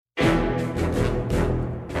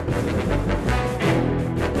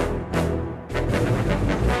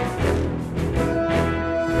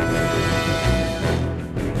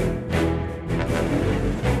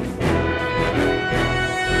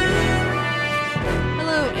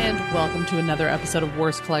Welcome to another episode of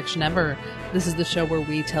Worst Collection Ever. This is the show where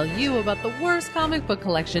we tell you about the worst comic book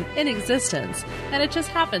collection in existence, and it just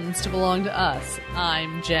happens to belong to us.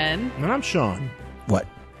 I'm Jen. And I'm Sean. What?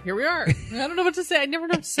 Here we are. I don't know what to say. I never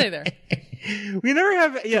know what to say there. We never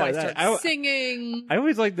have. Yeah, I start singing. I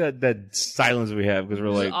always like that silence we have because we're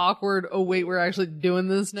like awkward. Oh wait, we're actually doing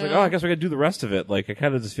this now. Like, oh, I guess we got to do the rest of it. Like I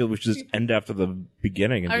kind of just feel we should just end after the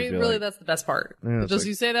beginning. And I mean, really, that's the best part. Yeah, just like,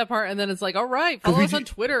 you say that part, and then it's like, all right, follow us on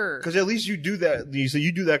Twitter. Because at least you do that. So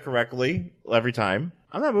you do that correctly every time.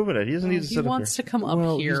 I'm not moving it. He doesn't need to sit up here. He wants to come up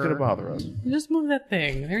here. He's going to bother us. You just move that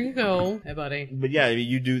thing. There you go. Hey, buddy. But yeah,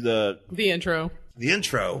 you do the intro. The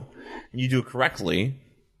intro, and you do it correctly.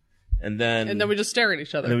 And then we just stare at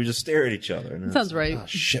each other. And sounds right. Oh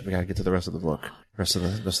shit, we gotta get to the rest of the book. Rest of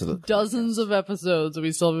the dozens of episodes, and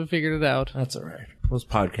we still haven't figured it out. That's all right. Those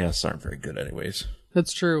podcasts aren't very good, anyways.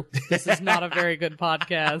 That's true. This is not a very good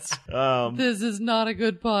podcast. This is not a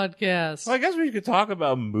good podcast. Well, I guess we could talk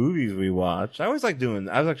about movies we watch. I always like doing.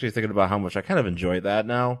 I was actually thinking about how much I kind of enjoy that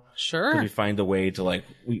now. Sure. We find a way to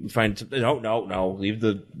no, leave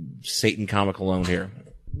the Satan comic alone here.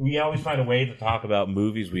 We always find a way to talk about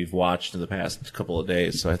movies we've watched in the past couple of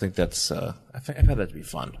days, so I think that's I find that to be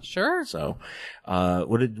fun. Sure. So,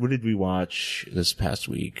 what did we watch this past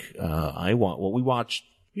week? We watched.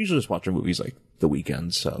 Usually just watch our movies like the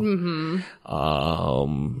weekend. So,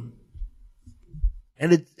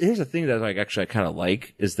 and here's the thing that I kind of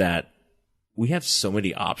like is that we have so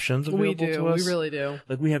many options available to us. We really do.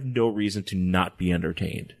 Like, we have no reason to not be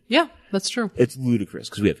entertained. Yeah, that's true. It's ludicrous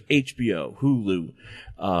because we have HBO, Hulu,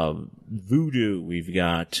 Vudu, we've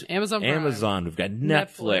got Amazon, we've got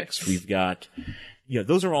Netflix, we've got,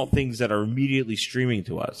 those are all things that are immediately streaming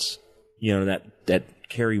to us, that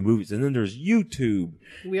carry movies. And then there's YouTube.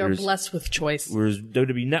 We are blessed with choice. There's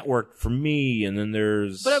WWE Network for me, and then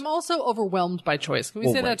there's... But I'm also overwhelmed by choice. Can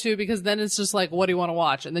we say that too? Because then it's just like, what do you want to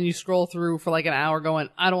watch? And then you scroll through for like an hour going,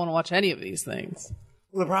 I don't want to watch any of these things.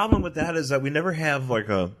 Well, the problem with that is that we never have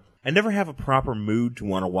I never have a proper mood to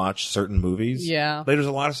want to watch certain movies. Yeah. Like, there's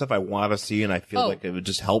a lot of stuff I want to see, and I feel like it would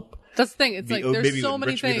just help. That's the thing. It's like there's so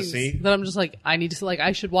many things that I'm just like, I need to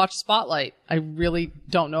I should watch Spotlight. I really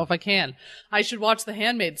don't know if I can. I should watch The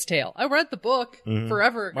Handmaid's Tale. I read the book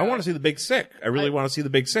forever ago. I want to see The Big Sick. I really want to see The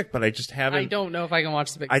Big Sick, but I just haven't. I don't know if I can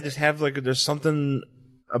watch The Big Sick. I just have there's something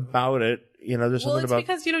about it. There's something about.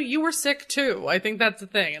 Because you were sick too. I think that's the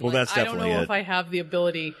thing. And that's definitely I don't know if I have the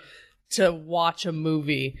ability to watch a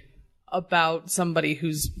movie about somebody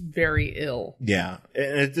who's very ill. Yeah.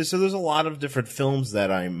 And so there's a lot of different films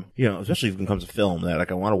that I'm, especially if it becomes a film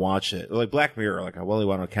that I want to watch it. Like Black Mirror, I really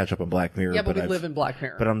want to catch up on Black Mirror. Yeah, but we live in Black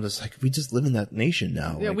Mirror. But I'm just like, we just live in that nation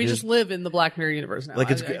now. Yeah, we just live in the Black Mirror universe now. I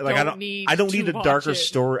don't need a darker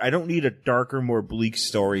story. I don't need a darker, more bleak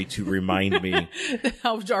story to remind me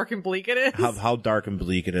how dark and bleak it is. How dark and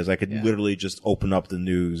bleak it is. I could literally just open up the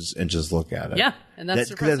news and just look at it. Yeah, and that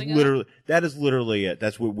is literally it.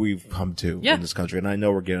 That's what we've come to in this country. And I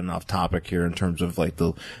know we're getting off topic here in terms of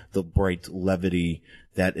the bright levity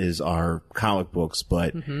that is our comic books,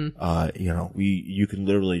 but you can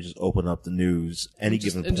literally just open up the news any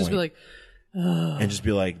given point and just be like, and just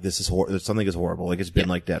be like, something is horrible. Like, it's been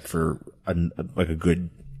like that for a good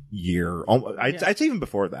year. I'd say even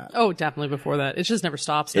before that. Oh, definitely before that. It just never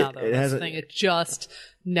stops now, though. That's the thing. It just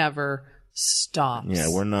never stops. Yeah,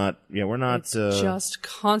 we're not. It's just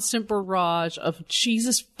constant barrage of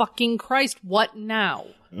Jesus fucking Christ. What now?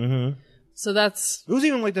 Mm-hmm. So that's. It was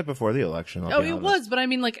even like that before the election. It was, but I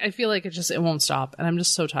mean, I feel like it won't stop, and I'm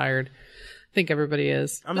just so tired. I think everybody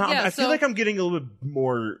is. I feel like I'm getting a little bit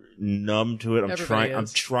more numb to it. I'm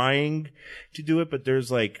trying to do it, but there's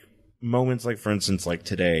moments, for instance,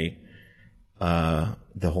 today.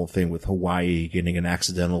 The whole thing with Hawaii getting an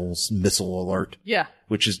accidental missile alert. Yeah.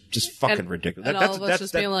 Which is just fucking ridiculous. And all of us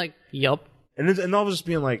just being like, yup. And all of us just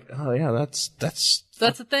being like, oh yeah, that's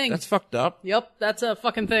a thing. That's fucked up. Yep. That's a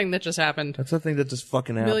fucking thing that just happened. That's a thing that just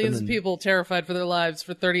fucking happened. Millions of people terrified for their lives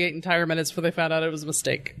for 38 entire minutes before they found out it was a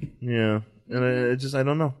mistake. Yeah. And I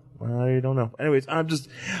don't know. I don't know. Anyways,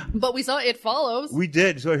 But we saw It Follows. We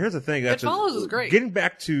did. So here's the thing. It Follows is great. Getting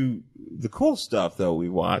back to the cool stuff, though, we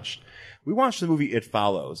watched the movie It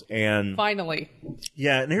Follows, and finally,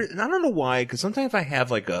 yeah, and I don't know why, because sometimes I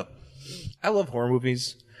have I love horror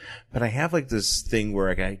movies, but I have this thing where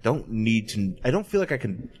I don't feel like I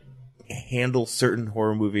can handle certain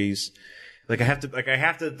horror movies. I have to.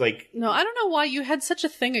 No, I don't know why you had such a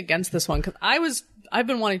thing against this one, because I've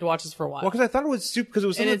been wanting to watch this for a while. Well, because I thought it was super, because it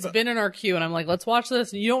was, and it's been in our queue, and I'm like, let's watch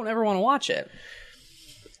this, and you don't ever want to watch it.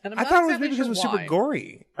 I thought it was maybe because it was super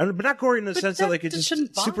gory, but not gory in the sense that it's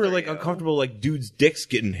just super uncomfortable, dudes' dicks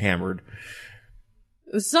getting hammered.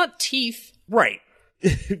 It's not teeth. Right.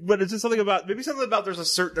 But it's just something about there's a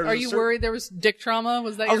certain. Are you worried there was dick trauma?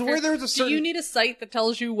 Was that? I was worried there was a certain. Do you need a site that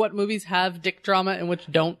tells you what movies have dick trauma and which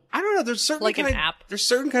don't? I don't know. There's certain an app. There's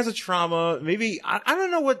certain kinds of trauma. Maybe I don't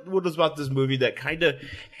know what was about this movie that kind of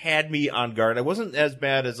had me on guard. I wasn't as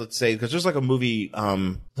bad as, let's say, because there's like a movie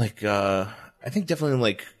I think definitely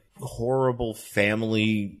like horrible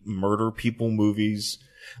family murder people movies.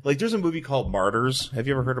 Like there's a movie called Martyrs. Have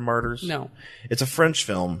you ever heard of Martyrs? No. It's a French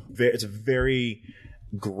film. It's a very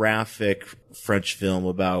graphic French film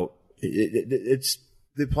about it's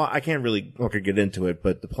the plot. I can't really get into it,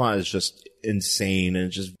 but the plot is just insane, and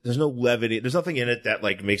it's just there's no levity. There's nothing in it that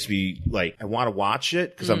like makes me like I want to watch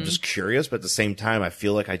it because I'm just curious, but at the same time I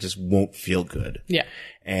feel like I just won't feel good. Yeah.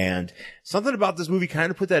 And something about this movie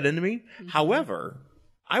kind of put that into me. However,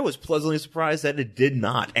 I was pleasantly surprised that it did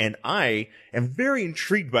not, and I am very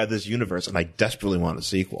intrigued by this universe, and I desperately want a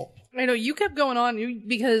sequel. I know you kept going on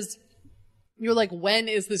because you're like, when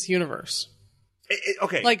is this universe?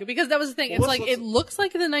 Okay. Like, because that was the thing. Well, it's it looks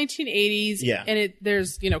like in the 1980s. Yeah. And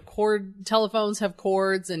there's, telephones have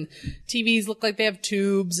cords and TVs look like they have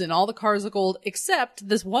tubes and all the cars look old, except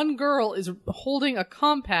this one girl is holding a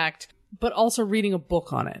compact, but also reading a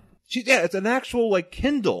book on it. It's an actual like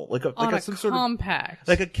Kindle, some sort of compact,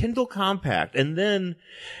 like a Kindle compact. And then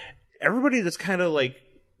everybody that's kind of like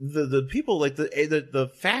the people like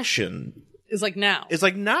the fashion is like now. It's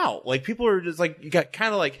like now. Like people are just like, you got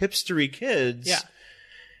kind of like hipstery kids. Yeah.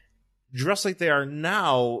 Dressed like they are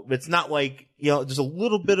now. It's not like, there's a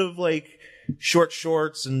little bit of like short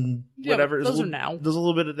shorts and whatever. Those are now. There's a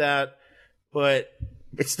little bit of that, but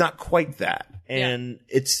it's not quite that. And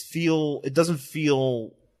it doesn't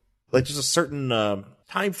feel like there's a certain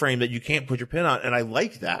time frame that you can't put your pin on, and I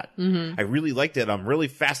like that. Mm-hmm. I really liked it. I'm really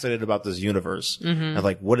fascinated about this universe and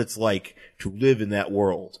like what it's like to live in that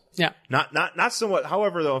world. Yeah. Not somewhat.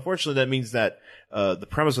 However, though, unfortunately, that means that the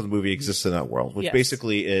premise of the movie exists in that world, which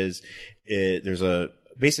basically is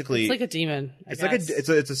it's like a demon.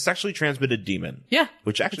 It's a sexually transmitted demon. Yeah.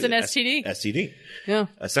 Which actually it's an STD. STD. Yeah.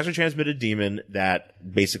 A sexually transmitted demon that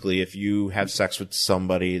basically, if you have sex with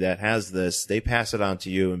somebody that has this, they pass it on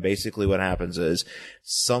to you, and basically what happens is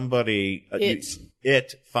somebody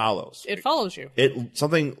it follows. It follows you.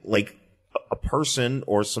 Something like a person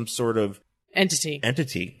or some sort of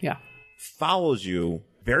entity. Yeah. Follows you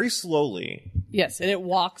very slowly. Yes, and it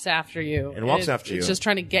walks after you. It's just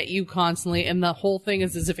trying to get you constantly, and the whole thing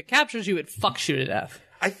is if it captures you, it fucks you to death.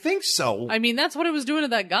 I think so. I mean, that's what it was doing to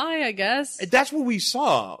that guy, I guess. That's what we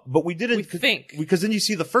saw, but we didn't think. Because then you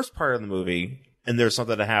see the first part of the movie, and there's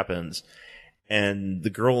something that happens, and the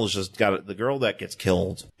girl that gets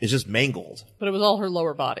killed is just mangled. But it was all her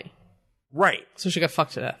lower body. Right. So she got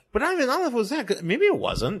fucked to death. But I don't know if it was that. Maybe it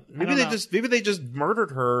wasn't. Maybe they just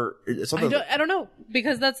murdered her. I don't know,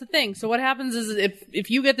 because that's the thing. So what happens is if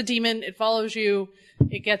you get the demon, it follows you,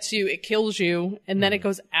 it gets you, it kills you, and then it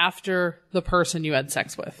goes after the person you had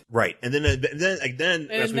sex with. Right. And then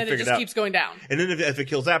it just keeps going down. And then if it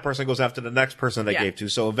kills that person, it goes after the next person that gave to.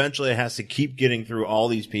 So eventually it has to keep getting through all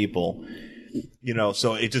these people.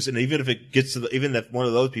 So it just, and even if it gets to even if one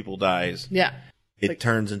of those people dies. Yeah. It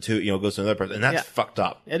turns into, goes to another person. And that's fucked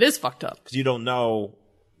up. It is fucked up. Because you don't know,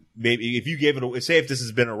 maybe if you gave it away, say if this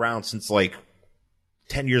has been around since like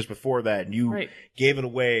 10 years before that, and you gave it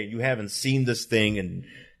away, you haven't seen this thing in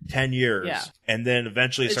 10 years. Yeah. And then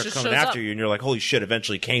eventually it starts coming after you, and you're like, holy shit,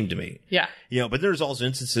 eventually came to me. Yeah. But there's also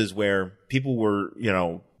instances where people were,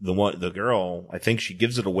 the girl, I think she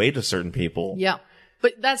gives it away to certain people. Yeah.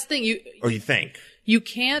 But that's the thing, you think. You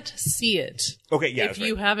can't see it. Okay, yeah. If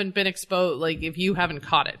you haven't been exposed, like if you haven't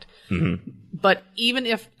caught it. Mm-hmm. But even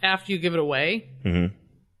if after you give it away,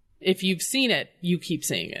 if you've seen it, you keep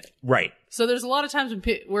seeing it. Right. So there's a lot of times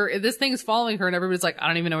where this thing is following her and everybody's like, I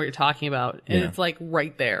don't even know what you're talking about. And it's like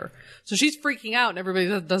right there. So she's freaking out and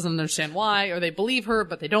everybody doesn't understand why, or they believe her,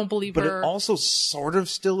 but they don't believe her. But it also sort of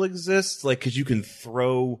still exists, like, because you can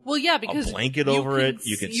throw because a blanket over it.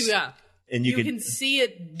 You can and you can see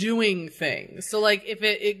it doing things. So like if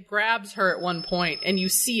it grabs her at one point and you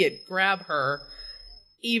see it grab her,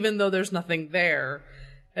 even though there's nothing there,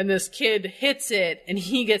 and this kid hits it and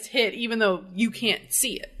he gets hit even though you can't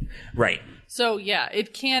see it. Right. So yeah,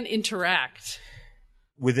 it can interact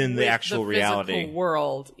within the actual reality physical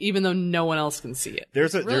world, even though no one else can see it.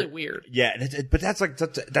 It's really weird. Yeah, but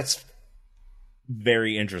that's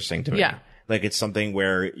very interesting to me. Yeah. Like it's something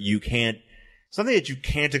where something that you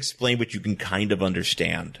can't explain, but you can kind of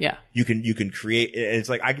understand. Yeah. You can create, it's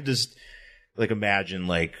like, I could just like imagine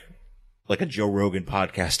like like a Joe Rogan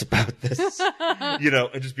podcast about this,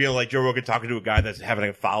 and just being like Joe Rogan talking to a guy that's having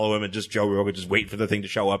to follow him, and just Joe Rogan just waiting for the thing to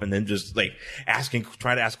show up, and then just like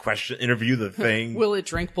trying to ask questions, interview the thing. Will it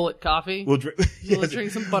drink bullet coffee? Will it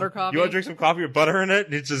drink some butter coffee? You want to drink some coffee with butter in it?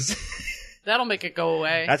 And it's just that'll make it go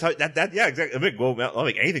away. That's how yeah, exactly. I'll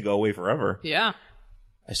make anything go away forever. Yeah.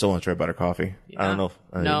 I still want to try butter coffee. Yeah. I don't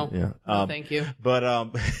know. No, thank you. But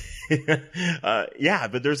yeah.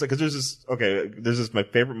 But there's this. My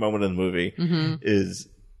favorite moment in the movie is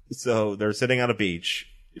so they're sitting on a beach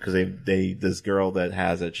because this girl that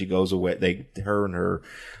has it. She goes away. Her and her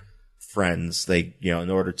friends. In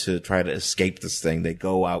order to try to escape this thing, they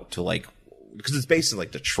go out to because it's based in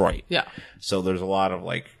Detroit. Yeah. So there's a lot of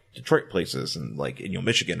Detroit places and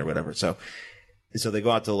Michigan or whatever. So they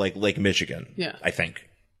go out to Lake Michigan. Yeah. I think.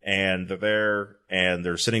 And they're there, and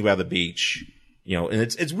they're sitting by the beach, and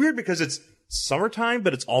it's weird because it's summertime,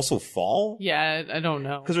 but it's also fall. Yeah, I don't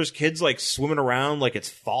know. Because there's kids swimming around like it's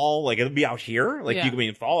fall, it'll be out here.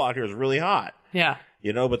 Fall out here is really hot. Yeah.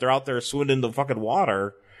 But they're out there swimming in the fucking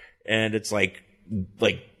water, and it's like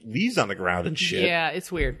leaves on the ground and shit. Yeah,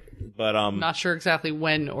 it's weird. But not sure exactly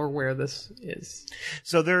when or where this is.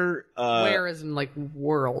 So they're where is in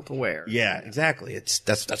world where? Yeah, exactly.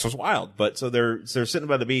 That's what's wild. But so they're sitting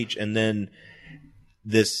by the beach, and then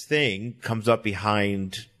this thing comes up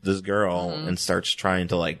behind this girl and starts trying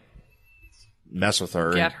to mess with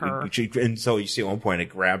her, get her. And so you see at one point it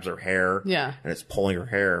grabs her hair, yeah, and it's pulling her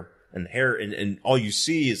hair. And and all you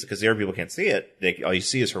see is, because the other people can't see it, all you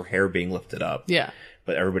see is her hair being lifted up. Yeah.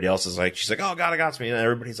 But everybody else is she's like, oh God, it got me. And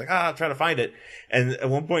everybody's like, I'm trying to find it. And at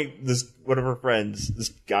one point, one of her friends, this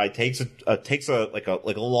guy takes a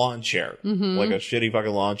lawn chair, like a shitty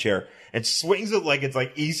fucking lawn chair, and swings it like it's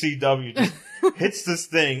ECW, just hits this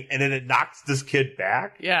thing, and then it knocks this kid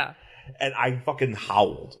back. Yeah. And I fucking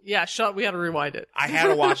howled. Yeah, we had to rewind it. I had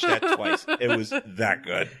to watch that twice. It was that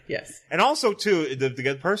good. Yes. And also, too,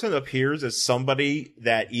 the person appears as somebody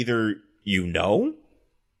that either you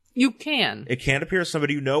can. It can appear as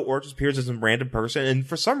somebody or it just appears as some random person. And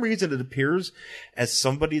for some reason, it appears as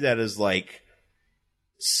somebody that is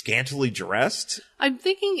scantily dressed. I'm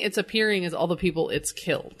thinking it's appearing as all the people it's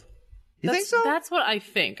killed. You think so? That's what I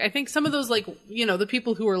think. I think some of those, the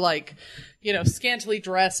people who are scantily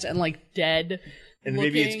dressed and dead. And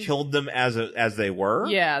looking. Maybe it's killed them as they were?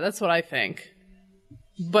 Yeah, that's what I think.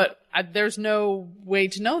 But there's no way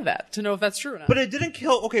to know if that's true or not. But it didn't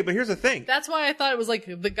kill. Okay, but here's the thing. That's why I thought it was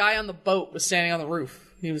the guy on the boat was standing on the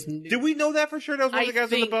roof. He was. Did we know that for sure? That was one of the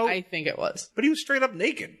guys on the boat? I think it was. But he was straight up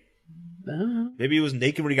naked. Maybe he was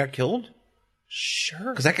naked when he got killed?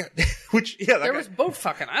 Sure. Because that guy, there was boat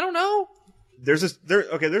fucking. I don't know. There's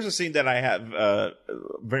a scene that I have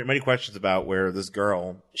very many questions about, where this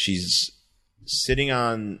girl, she's sitting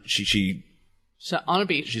on on a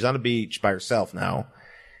beach. She's on a beach by herself now,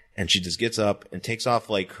 and she just gets up and takes off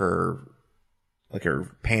her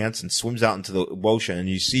pants and swims out into the ocean. And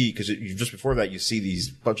you see, because just before that, you see these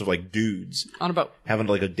bunch of dudes on a boat having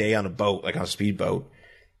a day on a boat, on a speedboat.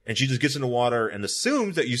 And she just gets in the water and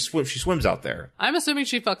assumes that she swims out there. I'm assuming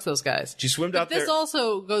she fucks those guys. She swims out there. This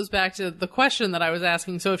also goes back to the question that I was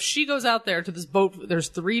asking. So if she goes out there to this boat, there's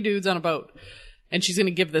 3 dudes on a boat, and she's going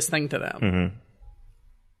to give this thing to them. Mm-hmm.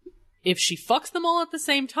 If she fucks them all at the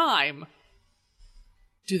same time,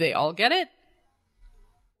 do they all get it?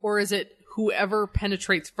 Or is it whoever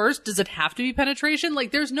penetrates first? Does it have to be penetration?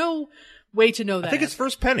 There's no way to know that. I think it's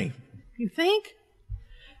first penny. You think?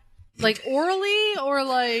 Orally or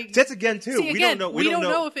That's again too. See, we don't know. We don't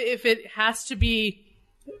know if it has to be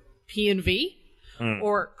P and V,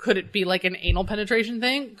 or could it be an anal penetration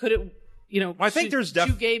thing? Could it? I think there's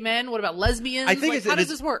two gay men. What about lesbians? I think how does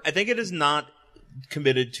this work? I think it is not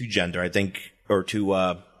committed to gender. I think, or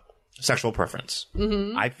to sexual preference.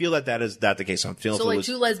 Mm-hmm. I feel that is the case. I'm feeling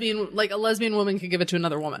so a lesbian woman can give it to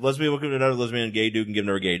another woman. Lesbian woman can give it to another lesbian, and gay dude can give it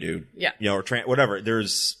to a gay dude. Yeah, or whatever. It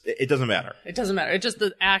doesn't matter. It doesn't matter. It's just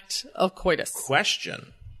the act of coitus.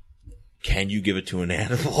 Question: can you give it to an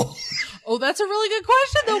animal? Oh, that's a really good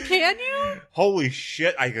question, though. Can you? Holy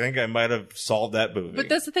shit! I think I might have solved that movie. But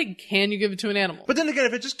that's the thing. Can you give it to an animal? But then again,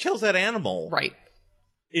 if it just kills that animal, right?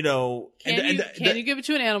 Can you give it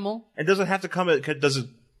to an animal? And does it have to come? Does it?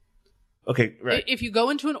 Okay, right. If you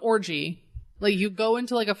go into an orgy, you go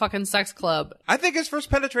into a fucking sex club. I think it's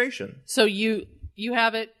first penetration. So you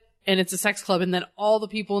have it, and it's a sex club, and then all the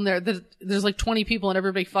people in there, there's 20 people, and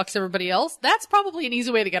everybody fucks everybody else. That's probably an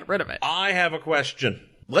easy way to get rid of it. I have a question.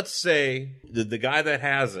 Let's say the guy that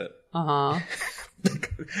has it. Uh-huh.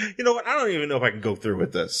 You know what? I don't even know if I can go through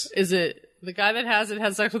with this. Is it The guy that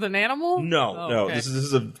has sex with an animal? No, Oh, no. okay. This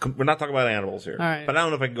is we're not talking about animals here. All right. But I don't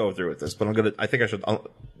know if I can go through with this. But I think I should.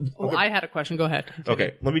 I had a question. Go ahead.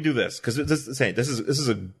 Okay, let me do this because this is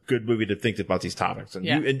a good movie to think about these topics. And,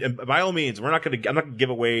 Yeah. and by all means, I'm not going to give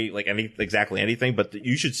away like exactly anything, but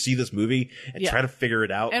you should see this movie and try to figure it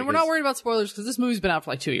out. And we're not worried about spoilers because this movie's been out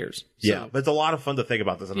for like 2 years. So. Yeah, but it's a lot of fun to think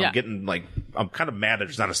about this, and I'm kind of mad that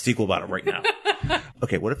there's not a sequel about it right now.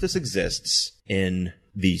 Okay, what if this exists in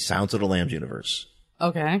the Silence of the Lambs universe?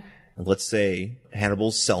 Okay. And let's say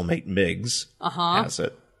Hannibal's cellmate Miggs has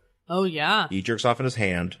it. Oh yeah. He jerks off in his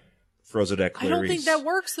hand, throws it at Clarice. I don't think that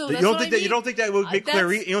works though. You don't think that would make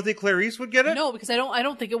Clarice? You don't think Clarice would get it? No, because I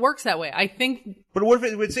don't think it works that way. I think. But what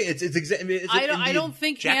if it would say it's I don't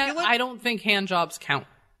think hand jobs count.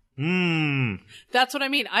 That's what I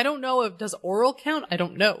mean. I don't know does oral count? I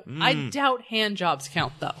don't know. I doubt hand jobs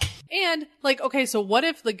count though. And like, okay, so what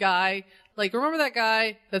if the guy, like, remember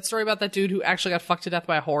that story about that dude who actually got fucked to death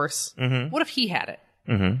by a horse? Mm-hmm. What if he had it?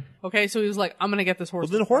 Mm-hmm. Okay, so he was like, I'm gonna get this horse.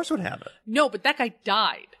 Well, then the horse would have it. No, but that guy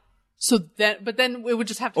died. but then it would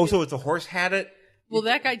just have to. Oh, so if the horse had it? Well,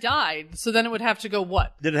 that guy died, so then it would have to go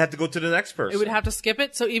what? Then it have to go to the next person. It would have to skip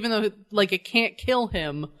it, so even though, like, it can't kill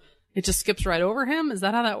him, it just skips right over him? Is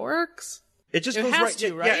that how that works? It just It goes has right.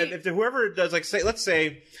 to, right? Yeah, if whoever does, like, let's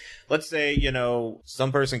say,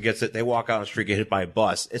 some person gets it, they walk out on the street, get hit by a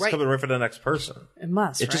bus. It's coming right for the next person. It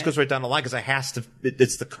must. It just goes right down the line because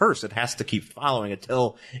it's the curse. It has to keep following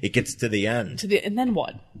until it gets to the end. And then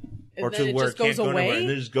what? And or then to it where just it can't goes go away? anywhere, and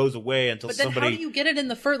then it just goes away until But then somebody. how do you get it in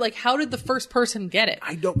the first? Like, how did the first person get it?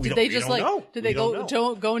 We don't know. Did they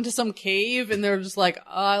go into some cave and they're just like,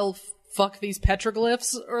 I'll fuck these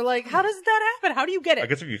petroglyphs, or like, how does that happen? How do you get it? I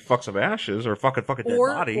guess if you fuck some ashes or fuck a dead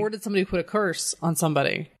body, or did somebody put a curse on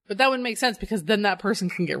somebody? But that would make sense because then that person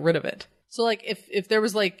can get rid of it. So like, if there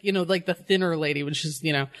was like, like the thinner lady, which is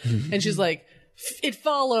and she's like, it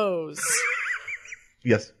follows.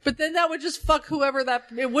 Yes. But then that would just fuck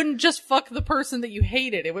it wouldn't just fuck the person that you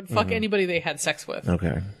hated. It would fuck anybody they had sex with.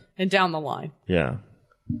 Okay. And down the line. Yeah.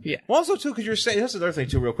 Yeah. Well, also, too, because you're saying, that's another thing,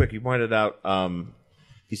 too, real quick. You pointed out,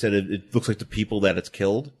 you said it looks like the people that it's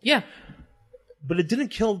killed. Yeah. But it didn't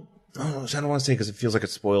kill, I don't want to say because it feels like it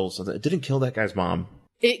spoils something. It didn't kill that guy's mom.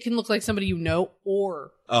 It can look like somebody you know,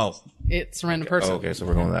 or it's a random person. Oh, okay, so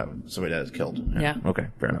we're going with that. Somebody that is killed. Yeah. Okay,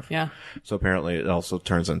 fair enough. Yeah. So apparently it also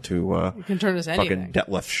turns into it can turn into anything. fucking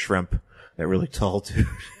Detlef Shrimp, that really tall dude.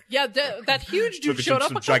 Yeah, that huge dude showed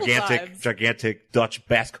up a couple times. Gigantic Dutch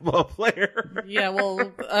basketball player. Yeah,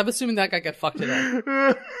 well, I'm assuming that guy got fucked to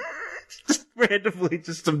death. Just randomly,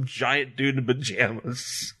 just some giant dude in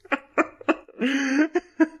pajamas.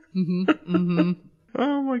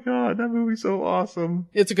 Oh my god, that movie's so awesome.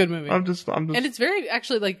 It's a good movie. I'm just and it's very,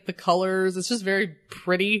 actually, like, the colors, it's just very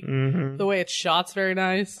pretty. Mm-hmm. The way it's shot's very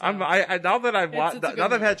nice. Now that I've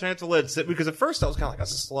had a chance to let it sit, because at first I was kind of like,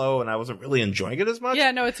 this is slow, and I wasn't really enjoying it as much.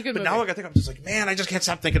 Yeah, no, it's a good movie. But now I think I'm just like, man, I just can't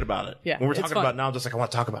stop thinking about it. Yeah, when we're talking about it now, I'm just like, I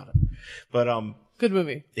want to talk about it. But good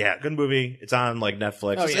movie. Yeah, good movie. It's on like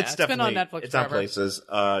Netflix. Oh, yeah. It's been on Netflix. It's forever. On places.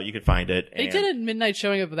 You can find it. They did a midnight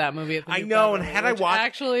showing of that movie. At the I know, and had I watched,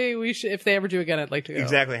 actually, we should. If they ever do again, I'd like to go.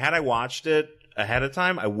 Exactly. Had I watched it ahead of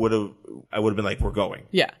time, I would have been like, we're going.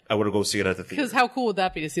 Yeah. I would have go see it at the theater. Because how cool would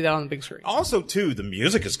that be to see that on the big screen? Also, too, the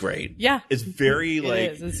music is great. Yeah. It's very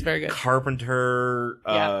It's very good. Carpenter,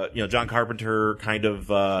 John Carpenter kind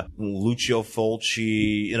of, Lucio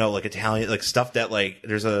Fulci, like Italian, like stuff that like,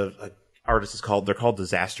 there's a artist they're called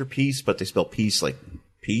Disaster Piece, but they spell peace like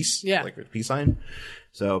peace. Yeah. Like a peace sign.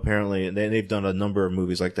 So apparently they've done a number of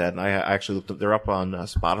movies like that. And I actually looked up, they're up on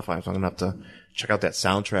Spotify. So I'm going to have to check out that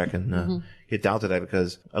soundtrack and, get down to that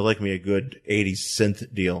because I like me a good 80s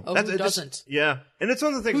synth deal. Oh, who doesn't? Yeah. And it's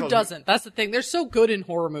one of the things. Who doesn't? That's the thing. They're so good in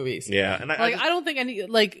horror movies. Yeah. And I don't think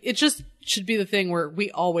it just should be the thing where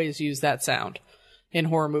we always use that sound in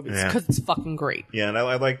horror movies because it's fucking great. Yeah. And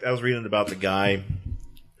I was reading about the guy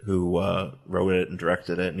who wrote it and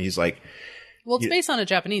directed it, and he's like, well, it's based on a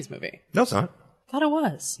Japanese movie. No, it's not. I thought it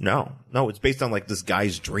was. No, it's based on like this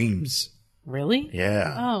guy's dreams. Really?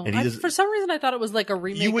 Yeah. Oh, and for some reason I thought it was like a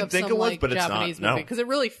remake you would of think some it was, like but Japanese it's not. movie because it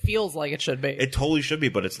really feels like it should be. It totally should be,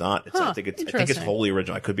 but it's not. I think it's wholly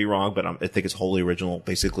original. I could be wrong, but I think it's wholly original.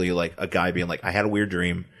 Basically, like a guy being like, I had a weird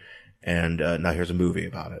dream, and now here's a movie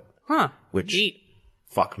about it. Huh. Which, neat.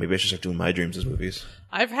 Fuck, maybe I should start doing my dreams as movies.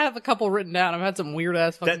 I've had a couple written down. I've had some weird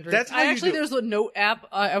ass fucking dreams. There's a note app.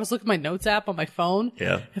 I was looking at my notes app on my phone.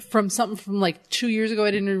 Yeah. From something from like 2 years ago.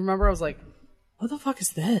 I didn't even remember. I was like, what the fuck is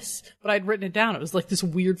this? But I'd written it down. It was like this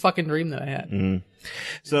weird fucking dream that I had. Mm-hmm.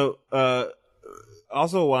 So,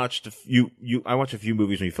 also watched I watched a few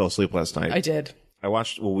movies when you fell asleep last night. I did.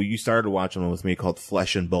 You started watching one with me called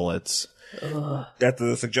Flesh and Bullets. At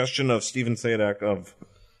the suggestion of Steven Sadak of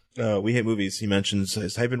We Hate Movies, he mentions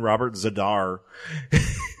type in Robert Zadar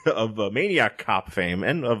of Maniac Cop fame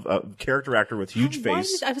and of character actor with huge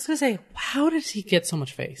face. I was going to say, how did he get so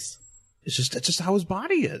much face? It's just how his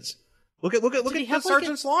body is. Look at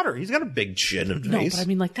Sergeant Slaughter. He's got a big chin and face. No, but I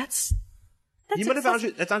mean, like that's he might have found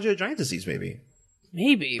that's Andre the Giant disease, maybe.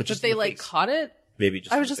 Maybe, but they like caught it. Maybe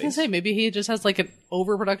just I was just gonna say maybe he just has like an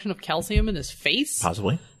overproduction of calcium in his face.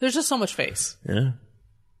 Possibly. There's just so much face. Yeah.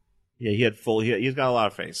 Yeah, he's got a lot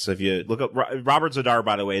of face. So if you look up Robert Zadar,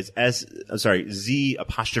 by the way, is Z''DAR.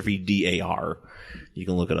 You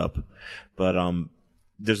can look it up. But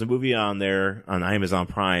there's a movie on there on Amazon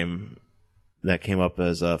Prime that came up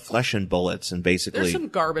as Flesh and Bullets, and basically there's some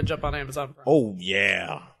garbage up on Amazon Prime. Oh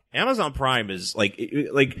yeah, Amazon Prime is like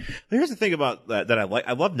here's the thing about that I like.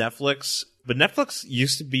 I love Netflix, but Netflix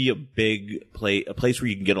used to be a place where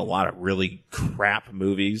you can get a lot of really crap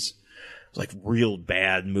movies, like real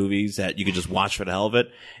bad movies that you could just watch for the hell of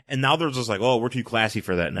it. And now they're just like, oh, we're too classy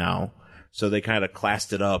for that now. So they kind of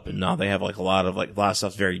classed it up, and now they have like a lot of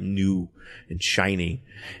stuff very new and shiny.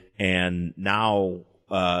 And now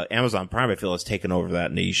Amazon Prime, I feel, has taken over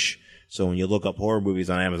that niche. So when you look up horror movies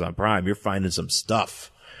on Amazon Prime, you're finding some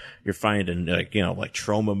stuff. You're finding like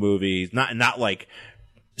trauma movies, not like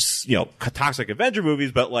Toxic Avenger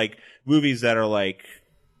movies, but like movies that are like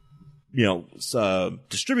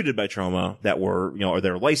distributed by Trauma that were or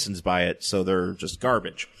they're licensed by it, so they're just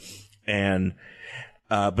garbage. And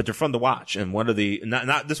but they're fun to watch. And one of the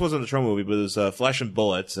this wasn't a Trauma movie, but it was Flesh and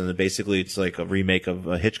Bullets, and basically it's like a remake of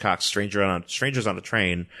Hitchcock's Strangers on a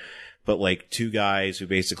Train, but like two guys who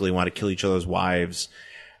basically want to kill each other's wives.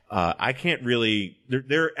 I can't really.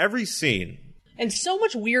 They're every scene, and so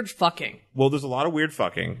much weird fucking. Well, there's a lot of weird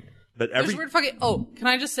fucking, but there's weird fucking. Oh, can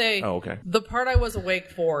I just say? Oh, okay. The part I was awake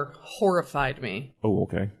for horrified me. Oh,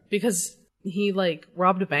 okay. Because he like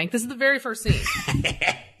robbed a bank. This is the very first scene.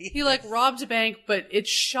 He like robbed a bank, but it's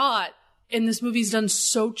shot, and this movie's done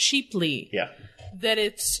so cheaply. Yeah. That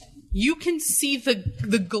you can see the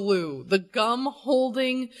glue, the gum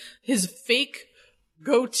holding his fake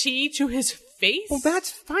goatee to his face. Well,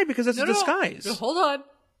 that's fine because it's a disguise. No, hold on.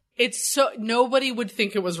 It's so nobody would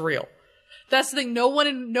think it was real. That's the thing.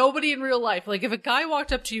 Nobody in real life. Like, if a guy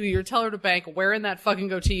walked up to you, you're a teller at a bank wearing that fucking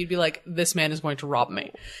goatee, you'd be like, this man is going to rob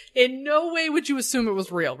me. In no way would you assume it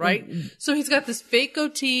was real, right? So he's got this fake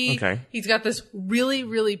goatee. Okay. He's got this really,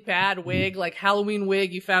 really bad wig, like Halloween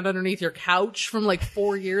wig you found underneath your couch from like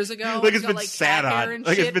 4 years ago. Like it's been sat on.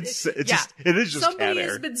 Like it is just somebody cat hair.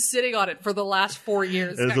 has been sitting on it for the last 4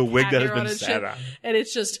 years. There's a wig that has been sat on. And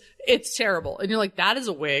it's terrible. And you're like, that is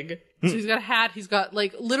a wig. So he's got a hat. He's got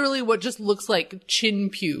like literally what just looks like chin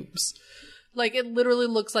pubes. Like it literally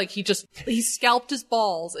looks like he scalped his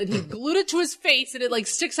balls and he glued it to his face and it like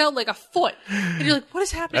sticks out like a foot. And you're like, what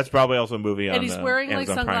is happening? That's probably also a movie on and he's wearing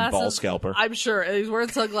Amazon like Prime, sunglasses. Ball Scalper. I'm sure. And he's wearing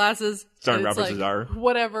sunglasses. Starring Robert Zadar.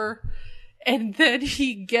 Whatever. And then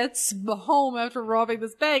he gets home after robbing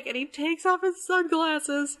this bank and he takes off his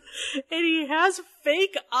sunglasses and he has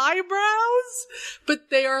fake eyebrows, but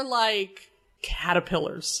they are like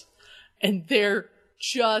caterpillars. And they're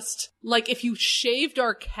just like if you shaved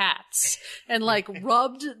our cats and like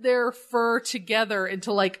rubbed their fur together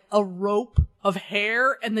into like a rope of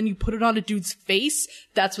hair and then you put it on a dude's face.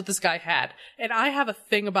 That's what this guy had. And I have a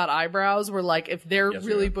thing about eyebrows where like if they're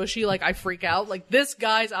really bushy, like I freak out. Like this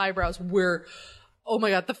guy's eyebrows were, oh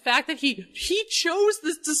my God, the fact that he chose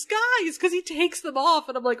this disguise because he takes them off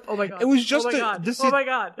and I'm like, oh my God. It was just oh my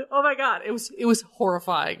God. It was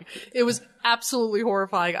horrifying. It was absolutely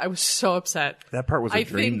horrifying. I was so upset. That part was a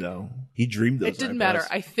dream though. He dreamed those. It didn't matter.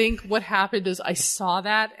 I think what happened is I saw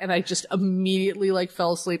that and I just immediately like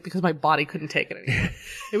fell asleep because my body couldn't take it anymore.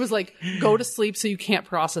 It was like, go to sleep so you can't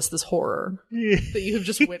process this horror that you have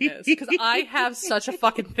just witnessed. Because I have such a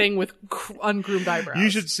fucking thing with ungroomed eyebrows. You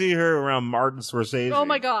should see her around Martin Scorsese. Oh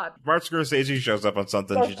my God. Martin Scorsese shows up on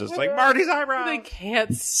something. She's just like, Marty's eyebrows. I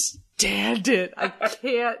can't stand it. I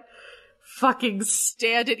can't fucking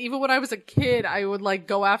stand it. Even when I was a kid, I would like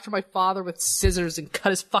go after my father with scissors and cut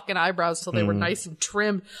his fucking eyebrows till they were nice and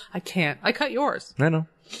trimmed. I can't. I cut yours. I know.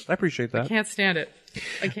 I appreciate that. I can't stand it.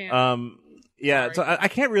 I can't. Yeah, so I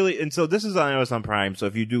can't really, and so this is on Amazon Prime, so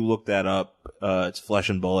if you do look that up, it's Flesh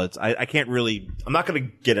and Bullets. I can't really, I'm not going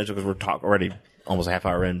to get into it because we're already almost a half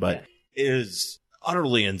hour in, but it is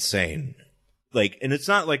utterly insane. Like, and it's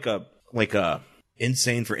not like a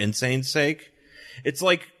insane for insane's sake. It's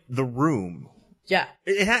like The Room. Yeah.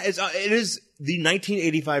 It is the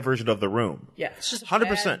 1985 version of The Room. Yeah. It's just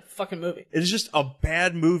 100% bad fucking movie. It's just a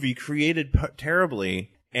bad movie created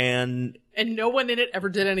terribly. And no one in it ever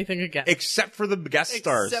did anything again. Except for the guest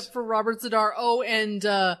stars. Except for Robert Zadar. Oh,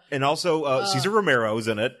 and also Cesar Romero's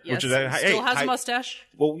in it. Yes, which is, still has a mustache.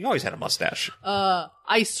 Well, he always had a mustache.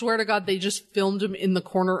 I swear to God, they just filmed him in the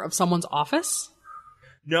corner of someone's office.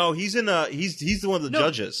 No, he's in he's the one of the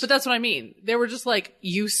judges. But that's what I mean. They were just like,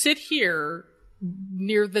 you sit here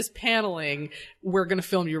near this paneling, we're going to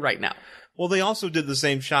film you right now. Well, they also did the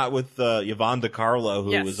same shot with Yvonne DiCarlo,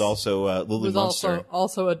 who was also Lily Munster.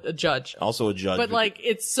 Also a judge. Also a judge. But like,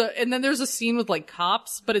 it's, and then there's a scene with like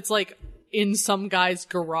cops, but it's like in some guy's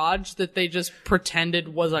garage that they just pretended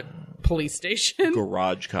was a police station.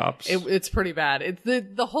 Garage cops. It's pretty bad. It's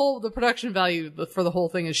the production value for the whole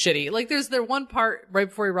thing is shitty. Like there's one part right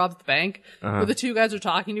before he robs the bank where the two guys are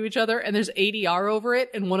talking to each other and there's ADR over it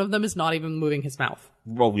and one of them is not even moving his mouth.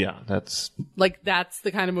 Well, yeah, that's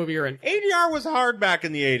the kind of movie you're in. ADR was hard back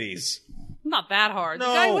in the 80s. Not that hard. No.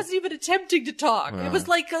 The guy wasn't even attempting to talk. It was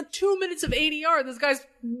like 2 minutes of ADR. This guy's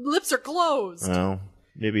lips are closed. Well,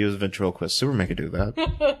 maybe he was a ventriloquist. Superman could do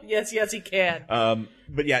that. Yes, he can.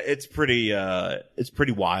 But yeah, it's pretty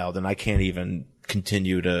wild, and I can't even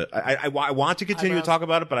continue to. I want to continue to talk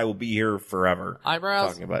about it, but I will be here forever.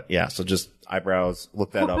 Eyebrows. Talking about so just eyebrows.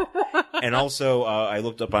 Look that up. And also, I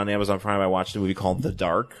looked up on Amazon Prime. I watched a movie called The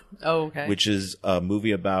Dark. Oh, okay. Which is a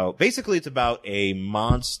movie about it's about a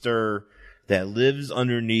monster that lives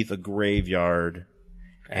underneath a graveyard.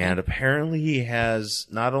 And apparently he has,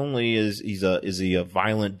 not only is he a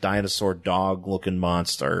violent dinosaur dog looking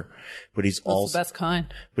monster, but he's also the best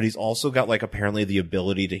kind. But he's also got like apparently the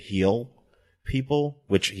ability to heal people,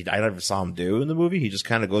 which I never saw him do in the movie. He just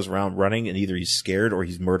kind of goes around running and either he's scared or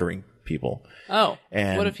he's murdering people. Oh.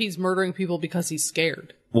 And what if he's murdering people because he's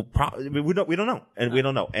scared? Well, we don't know. And we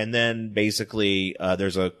don't know. And then basically,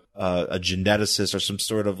 there's a geneticist or some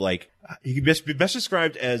sort of like, he could be best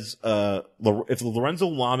described as, if Lorenzo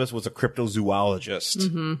Lamas was a cryptozoologist.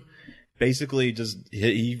 Mm-hmm. Basically, just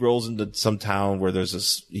he rolls into some town where there's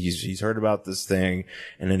this. He's heard about this thing,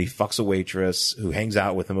 and then he fucks a waitress who hangs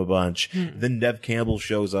out with him a bunch. Then Neve Campbell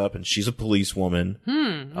shows up, and she's a policewoman.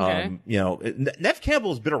 Okay. Neve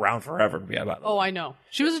Campbell has been around forever. Yeah, about Oh, I know.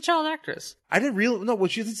 She was a child actress. I didn't realize. No,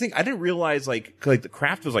 what she's the thing. I didn't realize like The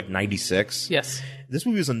Craft was like 96. Yes. This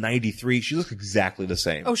movie was in 93. She looks exactly the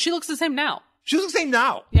same. Oh, she looks the same now. She looks the same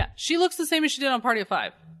now. Yeah, she looks the same as she did on Party of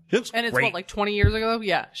Five. She looks and it's great. what, like 20 years ago?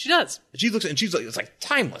 Yeah, she does. She looks, and she's like, it's like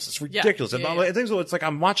timeless. It's ridiculous. Yeah, I think so. It's like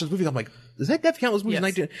I'm watching this movie. I'm like, is that Neve Campbell's movie? Yes.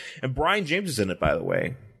 19? And Brian James is in it, by the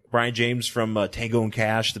way. Brian James from Tango and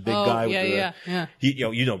Cash, the big guy. Yeah. He,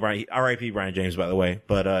 you know Brian. R.I.P. Brian James, by the way.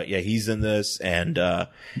 But he's in this, and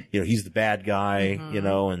he's the bad guy. Mm-hmm.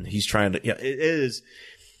 And he's trying to. It is.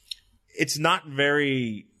 It's not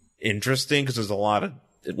very interesting because there's a lot of.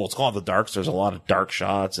 Well, it's called The Dark, so there's a lot of dark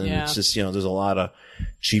shots, and it's just, there's a lot of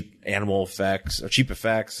cheap animal effects, or cheap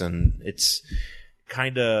effects, and it's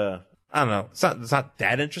kind of, I don't know, it's not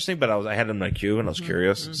that interesting, but I had it in my queue, and I was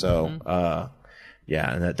curious, so,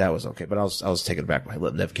 yeah, and that was okay, but I was taken aback by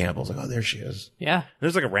Neve Campbell. I was like, oh, there she is. Yeah.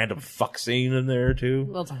 There's like a random fuck scene in there, too.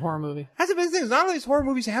 Well, it's a horror movie. That's the big thing. Not all these horror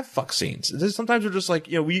movies have fuck scenes. Sometimes they're just like,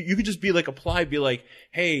 you could just be like, be like,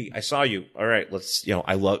 hey, I saw you. All right, let's,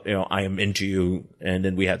 I am into you. And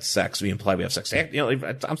then we had sex. We imply we have sex.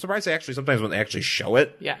 I'm surprised sometimes when they actually show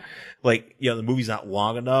it. Yeah. Like, the movie's not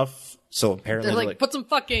long enough. So apparently they're like, put some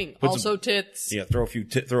fucking, also tits. Yeah, throw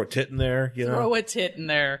a tit in there, Throw a tit in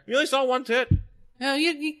there. You only saw one tit. Yeah,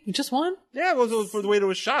 you just one? Yeah, it was for the way it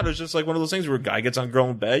was shot. It was just like one of those things where a guy gets on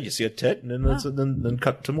girl in bed, you see a tit, and then then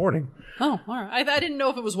cut to morning. Oh, all right. I didn't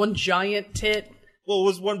know if it was one giant tit. Well, it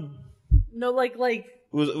was one. No, like it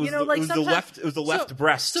was the left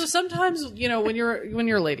breast. So sometimes, when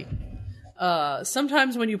you're a lady,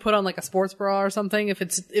 sometimes when you put on like a sports bra or something, if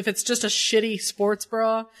it's just a shitty sports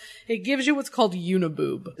bra, it gives you what's called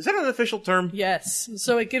uniboob. Is that an official term? Yes.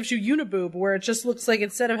 So it gives you uniboob, where it just looks like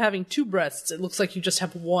instead of having two breasts, it looks like you just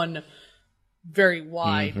have one very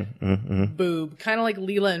wide boob, kind of like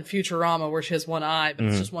Leela in Futurama, where she has one eye, but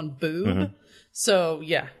it's just one boob. So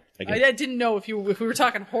yeah. I didn't know if we were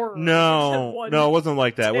talking horror. No, it wasn't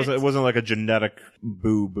like that. It wasn't like a genetic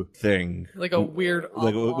boob thing. Like a weird.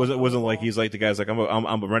 Like it wasn't like he's like the guy's like I'm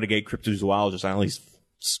a renegade cryptozoologist. I only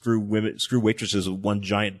screw waitresses with one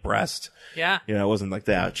giant breast. Yeah. It wasn't like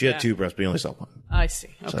that. She had two breasts, but he only saw one. I see.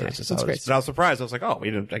 Okay, so that's great. But I was surprised. I was like, oh,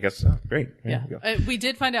 we didn't. I guess great. Yeah. We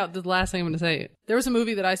did find out the last thing I'm going to say. There was a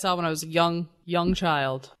movie that I saw when I was a young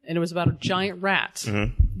child, and it was about a giant rat.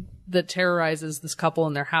 That terrorizes this couple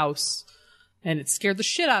in their house, and it scared the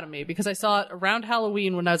shit out of me because I saw it around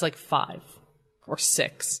Halloween when I was like 5. or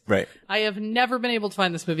 6. Right. I have never been able to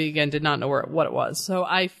find this movie again, did not know what it was. So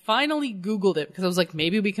I finally Googled it because I was like,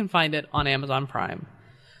 maybe we can find it on Amazon Prime.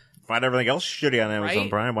 Find everything else shitty on Amazon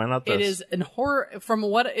Prime. Why not this? It is an horror, from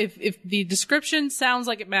what, if the description sounds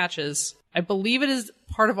like it matches, I believe it is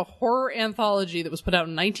part of a horror anthology that was put out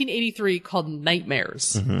in 1983 called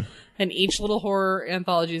Nightmares. Mm-hmm. And each little horror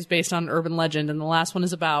anthology is based on an urban legend. And the last one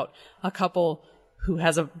is about a couple who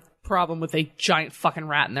has a problem with a giant fucking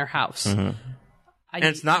rat in their house. Mm-hmm. And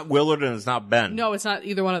it's not Willard and it's not Ben. No, it's not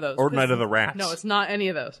either one of those. Or Night of the Rats. No, it's not any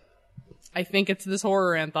of those. I think it's this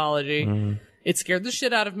horror anthology. Mm-hmm. It scared the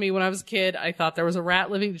shit out of me when I was a kid. I thought there was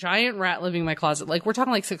a giant rat living in my closet. Like, we're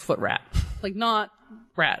talking like 6-foot rat. Like, not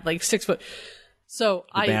rat, like 6 foot. So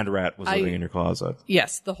the band rat was living in your closet.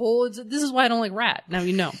 Yes. This is why I don't like rat. Now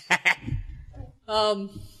you know.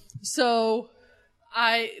 So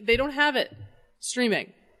they don't have it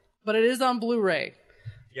streaming, but it is on Blu-ray.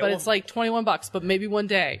 Yeah, but it's like $21, but maybe one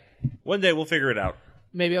day. One day we'll figure it out.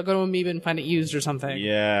 Maybe I'll go to Amoeba and find it used or something.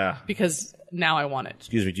 Yeah. Because now I want it.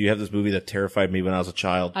 Excuse me, do you have this movie that terrified me when I was a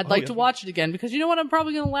child? I'd like to watch it again because you know what? I'm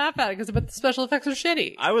probably going to laugh at it because the special effects are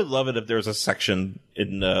shitty. I would love it if there was a section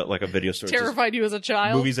in like a video store. Terrified you as a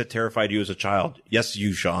child? Movies that terrified you as a child. Yes,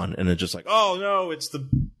 you, Sean. And it's just like, oh no, it's the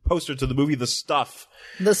poster to the movie The Stuff.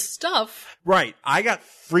 The Stuff? Right. I got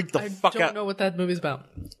freaked the fuck out. I don't know what that movie's about.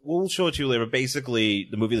 We'll show it to you later. But basically,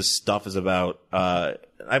 the movie The Stuff is about,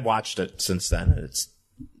 I've watched it since then. It's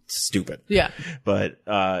stupid. Yeah. But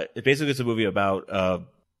it basically is a movie about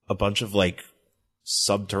a bunch of like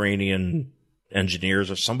subterranean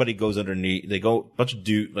engineers or somebody goes underneath. A bunch of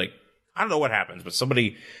like I don't know what happens, but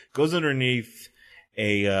somebody goes underneath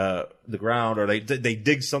the ground or they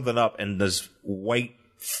dig something up and this white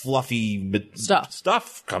fluffy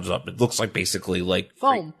stuff comes up. It looks like basically like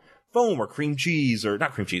foam or cream cheese or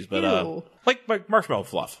not cream cheese, but like marshmallow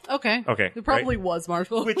fluff. Okay. It probably was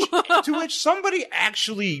marshmallow. To which somebody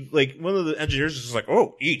actually, like one of the engineers is just like,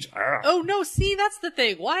 oh, eat. Oh no, see, that's the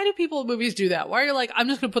thing. Why do people in movies do that? Why are you like, I'm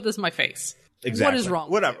just gonna put this in my face? Exactly. What is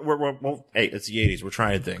wrong? Whatever. Well, hey, it's the 80s. We're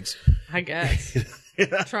trying things. I guess.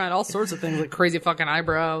 Trying all sorts of things like crazy fucking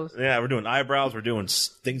eyebrows. Yeah, we're doing eyebrows. We're doing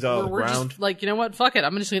things out of the ground. Just, like, you know what? Fuck it.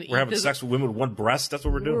 I'm just gonna eat this. We're having sex with women with one breast. That's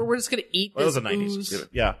what we're doing. We're just gonna eat this. That was the 90s.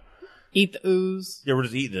 Yeah. Eat the ooze. Yeah, we're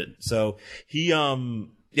just eating it. So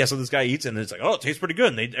so this guy eats it and it's like, oh, it tastes pretty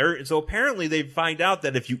good. And so apparently they find out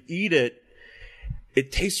that if you eat it,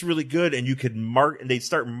 it tastes really good and you could and they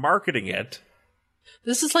start marketing it.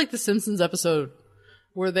 This is like the Simpsons episode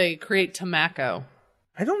where they create tobacco.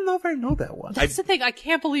 I don't know if I know that one. That's the thing. I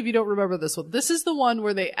can't believe you don't remember this one. This is the one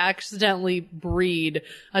where they accidentally breed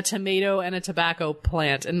a tomato and a tobacco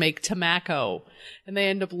plant and make tobacco. And they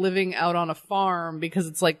end up living out on a farm because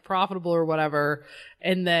it's like profitable or whatever.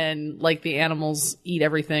 And then like the animals eat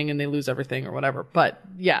everything and they lose everything or whatever. But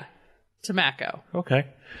yeah, tobacco. Okay.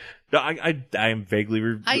 No, I am vaguely.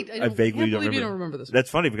 I vaguely don't remember. You don't remember this one. That's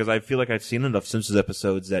funny because I feel like I've seen enough Simpsons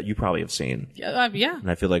episodes that you probably have seen. Yeah. And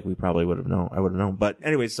I feel like we probably would have known. I would have known. But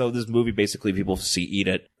anyway, so this movie basically people eat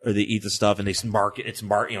it or they eat the stuff and they market. It's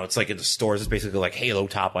like in the stores. It's basically like Halo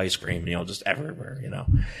Top ice cream. Just everywhere.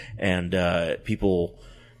 And people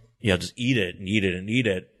just eat it and eat it and eat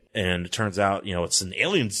it. And it turns out, it's an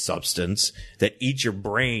alien substance that eats your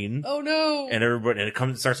brain. Oh no! And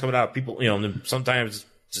it starts coming out. People, and then sometimes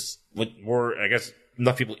just with more, I guess,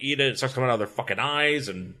 enough people eat it. It starts coming out of their fucking eyes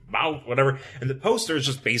and mouth, whatever. And the poster is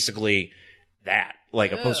just basically that,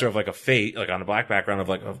 like a poster of like a face, like on a black background of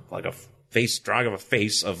like a face, drawing of a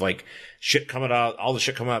face of like shit coming out, all the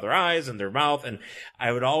shit coming out of their eyes and their mouth. And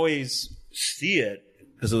I would always see it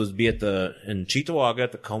because it would be in Cheektowaga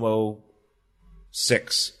at the Como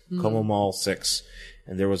 6, Como Mall 6.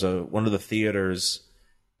 And there was one of the theaters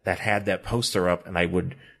that had that poster up and I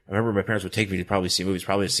remember my parents would take me to probably see movies,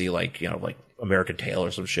 probably to see like American Tail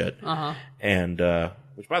or some shit. Uh-huh. And,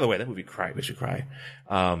 which by the way, that movie makes you cry.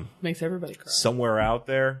 Makes everybody cry. Somewhere Out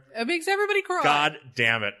There. It makes everybody cry. God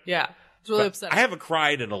damn it. Yeah. It's really upsetting. I haven't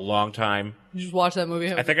cried in a long time. You just watch that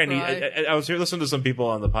movie. I think I was here listening to some people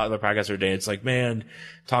on the podcast the other day. It's like, man,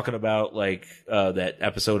 talking about like, that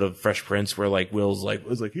episode of Fresh Prince where like Will's like,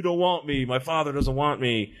 was like, you don't want me. My father doesn't want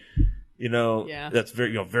me. That's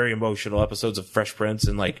very, very emotional episodes of Fresh Prince.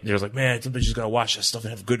 And like, there's like, man, somebody's just got to watch this stuff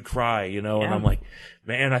and have a good cry, And I'm like,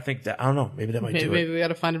 man, I think that, I don't know, maybe that might do it. Maybe we got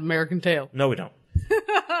to find an American Tail. No, we don't.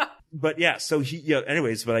 But yeah, so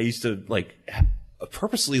anyways, but I used to like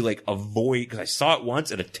purposely like avoid, cause I saw it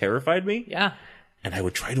once and it terrified me. Yeah. And I've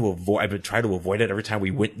been trying to avoid it every time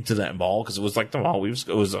we went into that mall. Cause it was like the mall, it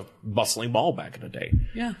was a bustling mall back in the day.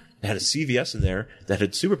 Yeah. It had a CVS in there that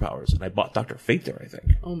had superpowers, and I bought Dr. Fate there, I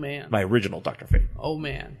think. Oh, man. My original Dr. Fate. Oh,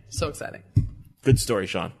 man. So exciting. Good story,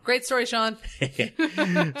 Sean. Great story, Sean.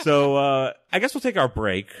 So, I guess we'll take our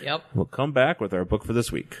break. Yep. We'll come back with our book for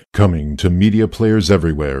this week. Coming to media players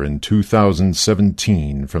everywhere in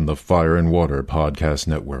 2017 from the Fire and Water Podcast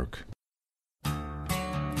Network.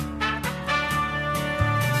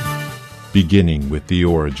 Beginning with the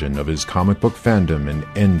origin of his comic book fandom and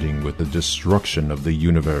ending with the destruction of the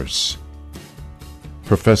universe.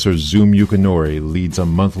 Professor Zoom Yukinori leads a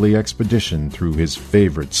monthly expedition through his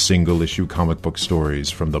favorite single-issue comic book stories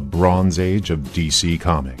from the Bronze Age of DC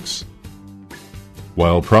Comics.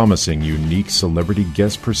 While promising unique celebrity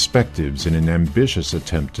guest perspectives in an ambitious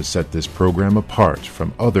attempt to set this program apart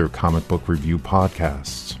from other comic book review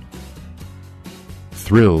podcasts.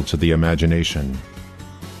 Thrill to the imagination.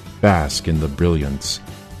 Bask in the brilliance.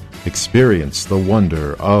 Experience the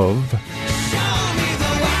wonder of...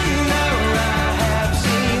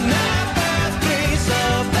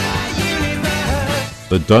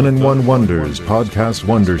 The Done in One Wonders Podcast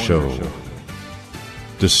Wonder Show.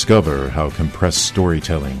 Discover how compressed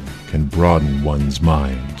storytelling can broaden one's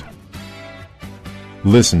mind.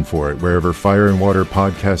 Listen for it wherever Fire and Water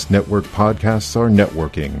Podcast Network podcasts are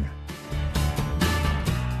networking.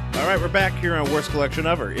 All right, we're back here on Worst Collection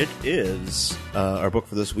Ever. It is our book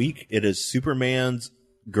for this week. It is Superman's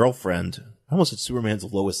girlfriend. I almost said Superman's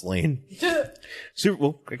Lois Lane.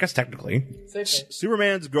 Well, I guess technically.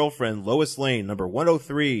 Superman's girlfriend, Lois Lane, number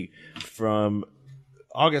 103 from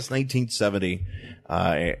August 1970.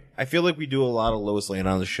 I feel like we do a lot of Lois Lane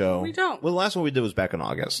on the show. We don't. Well, the last one we did was back in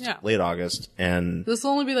August. Yeah. Late August. And This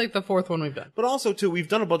will only be like the fourth one we've done. but also, too, we've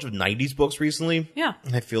done a bunch of 90s books recently. Yeah.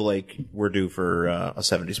 And I feel like we're due for a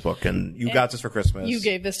 70s book. And you got this for Christmas. You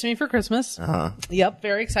gave this to me for Christmas. Uh-huh. Yep,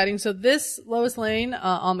 very exciting. So this Lois Lane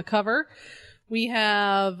on the cover, we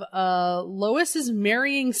have Lois is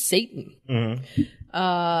marrying Satan.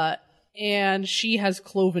 Mm-hmm. And she has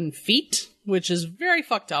cloven feet, which is very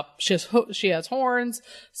fucked up. She has horns.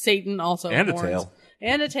 Satan also And has a horns. tail.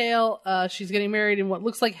 And a tail. She's getting married in what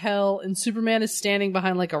looks like hell, and Superman is standing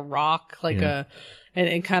behind like a rock, and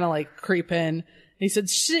kind of like creeping. And he said,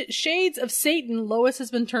 "Shades of Satan, Lois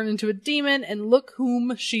has been turned into a demon, and look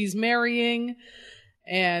whom she's marrying."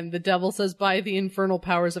 And the devil says, "By the infernal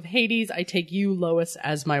powers of Hades, I take you, Lois,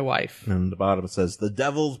 as my wife." And the bottom it says, "The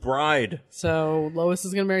Devil's Bride." So Lois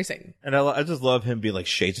is going to marry Satan. And I just love him being like,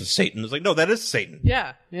 "Shades of Satan." It's like, no, that is Satan.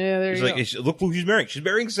 Yeah. Yeah, there He's you like, go. look who she's marrying. She's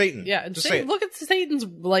marrying Satan. Yeah, and Just Satan, say it. look at Satan's,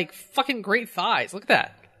 like, fucking great thighs. Look at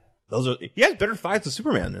that. Those are, he has better thighs than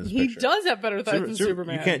Superman in this He picture. does have better thighs than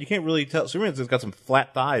Superman. You can't really tell. Superman's got some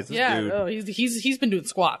flat thighs. This Yeah, dude, no, he's been doing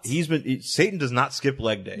squats. Satan does not skip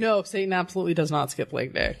leg day. No, Satan absolutely does not skip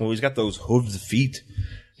leg day. Well, he's got those hooved feet.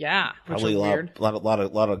 Yeah, which Probably are a weird.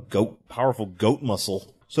 lot of powerful goat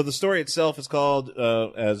muscle. So the story itself is called,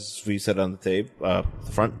 as we said on the tape,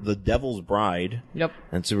 front, The Devil's Bride. Yep.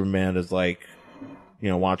 And Superman is like,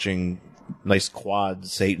 watching nice quad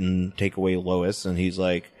Satan take away Lois, and he's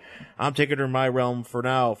like, "I'm taking her in my realm for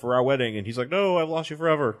now, for our wedding." And he's like, "No, I've lost you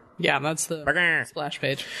forever." Yeah, that's the splash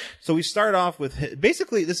page. So we start off with,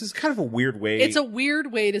 basically, this is kind of a weird way. It's a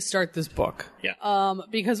weird way to start this book. Yeah.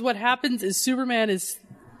 Because what happens is Superman is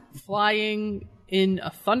flying in a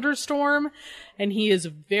thunderstorm, and he is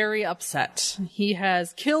very upset. He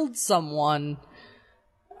has killed someone,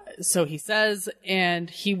 so he says, and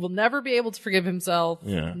he will never be able to forgive himself.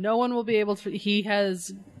 Yeah. No one will be able to. He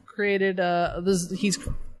has created he's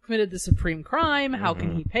committed the supreme crime. How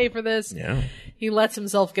can he pay for this? Yeah. He lets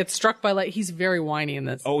himself get struck by light. He's very whiny in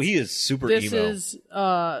this. Oh, he is super This emo. is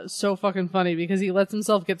so fucking funny because he lets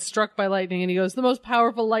himself get struck by lightning and he goes, "The most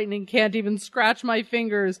powerful lightning can't even scratch my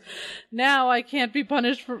fingers. Now I can't be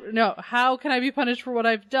punished how can I be punished for what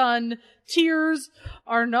I've done? Tears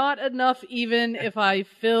are not enough even if I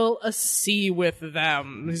fill a sea with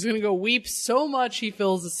them." He's gonna go weep so much he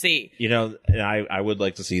fills a sea. I would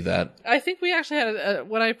like to see that. I think we actually had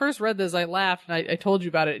when I first read this, I laughed and I told you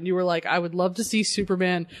about it and you were like, "I would love to see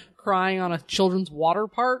Superman crying on a children's water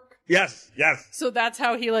park." Yes. So that's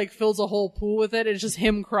how he like fills a whole pool with it. It's just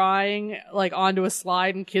him crying like onto a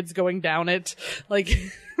slide and kids going down it. Like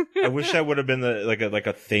I wish that would have been like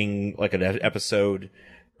a thing, like an episode,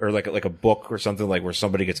 or like a book or something, like where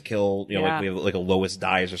somebody gets killed. Like we have like a Lois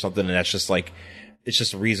dies or something, and that's just like, it's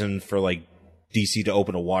just a reason for like DC to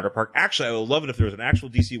open a water park. Actually, I would love it if there was an actual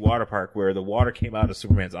DC water park where the water came out of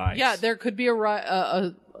Superman's eyes. yeah, there could be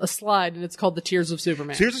a a slide, and it's called the Tears of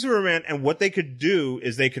Superman. Tears of Superman, and what they could do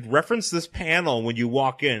is they could reference this panel when you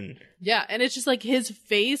walk in. Yeah, and it's just like his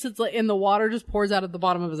face, it's like, and the water just pours out of the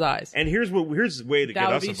bottom of his eyes. And here's a way to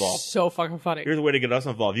get us involved. So fucking funny. Here's a way to get us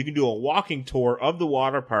involved. You can do a walking tour of the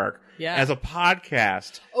water park as a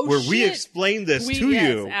podcast we explain this to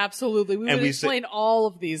you. Absolutely. We would explain all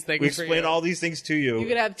of these things. We explain all these things to you. You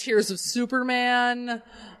could have Tears of Superman.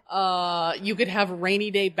 You could have Rainy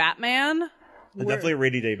Day Batman. Definitely a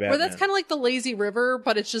Rainy Day Batman. Where that's kind of like the Lazy River,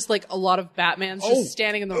 but it's just like a lot of Batmans just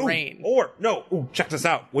standing in the rain. Check this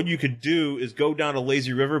out. What you could do is go down a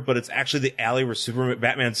Lazy River, but it's actually the alley where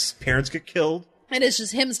Batman's parents get killed. And it's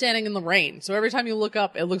just him standing in the rain. So every time you look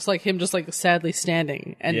up, it looks like him just like sadly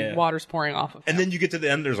standing and water's pouring off of him. And then you get to the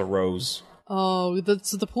end, there's a rose. Oh,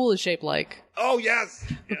 so the pool is shaped like. Oh, yes.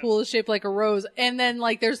 The pool is shaped like a rose. And then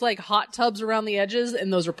like there's like hot tubs around the edges,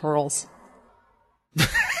 and those are pearls.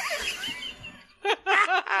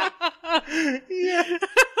 Yeah.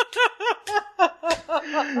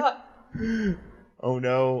 Oh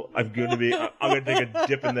no, I'm gonna take a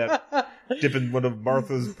dip in one of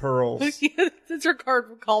Martha's pearls. It's her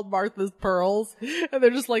card called Martha's Pearls, and they're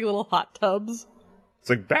just like little hot tubs. It's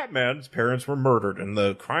like Batman's parents were murdered in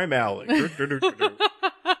the crime alley.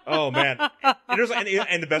 Oh man,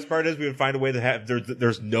 and the best part is we would find a way to have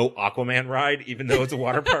there's no Aquaman ride, even though it's a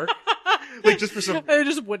water park. Like just for some, it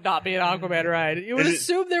just would not be an Aquaman ride. You would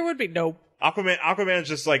assume there would be. Nope. Aquaman's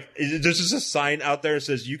just like, there's just a sign out there that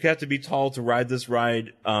says you have to be tall to ride this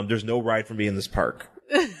ride. There's no ride for me in this park.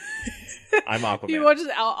 I'm Aquaman. You watch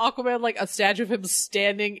Aquaman like a statue of him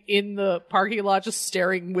standing in the parking lot, just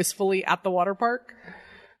staring wistfully at the water park.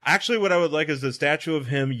 Actually, what I would like is the statue of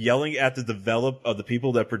him yelling at the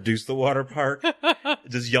people that produce the water park.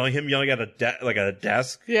 Just yelling at a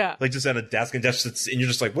desk. Yeah. Like just at a desk and you're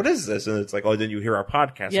just like, what is this? And it's like, oh, then you hear our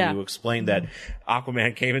podcast and you explain that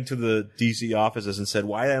Aquaman came into the DC offices and said,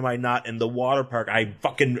 why am I not in the water park? I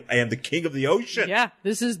am the king of the ocean. Yeah.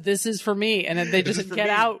 This is for me. And then they just get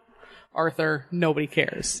out, Arthur. Nobody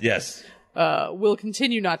cares. Yes. We'll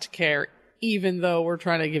continue not to care, even though we're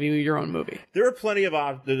trying to give you your own movie. There are plenty of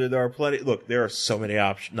look, there are so many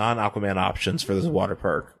non-Aquaman options for this water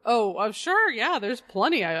park. Oh, I'm sure. Yeah, there's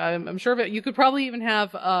plenty. I'm sure of it. You could probably even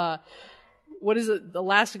have, what is it? The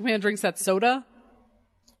Elastic Man drinks that soda.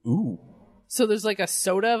 Ooh. So there's like a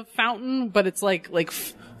soda fountain, but it's like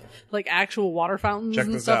actual water fountains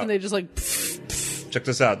and stuff, and they just like. Check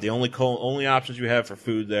this out. The only options you have for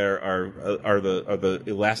food there are the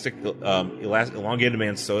elongated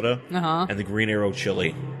man soda and the Green Arrow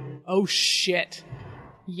chili. Oh shit!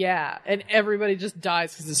 Yeah, and everybody just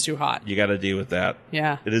dies because it's too hot. You got to deal with that.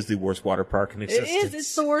 Yeah, it is the worst water park in existence. It is.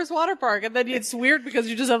 It's the worst water park, and then it's weird because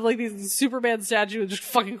you just have like these Superman statues just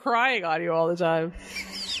fucking crying on you all the time,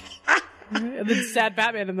 and then sad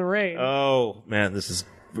Batman in the rain. Oh man, this is.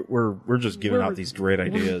 We're just giving out these great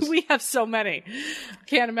ideas. We have so many.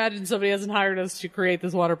 Can't imagine somebody hasn't hired us to create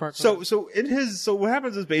this water park. So what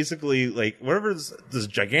happens is basically like whenever this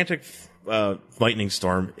gigantic lightning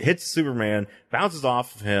storm hits Superman, bounces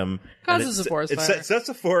off of him, causes a forest fire. It sets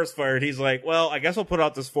a forest fire, and he's like, "Well, I guess I'll put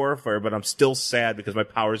out this forest fire, but I'm still sad because my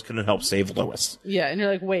powers couldn't help save Lois." Yeah, and you're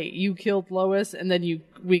like, "Wait, you killed Lois?" And then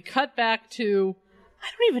we cut back to. I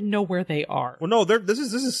don't even know where they are. Well, no, this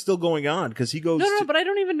is still going on because he goes. No, but I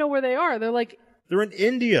don't even know where they are. They're in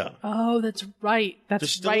India. Oh, that's right.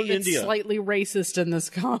 That's right. In it's India. Slightly racist in this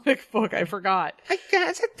comic book. I forgot.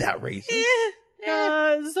 It's not that racist.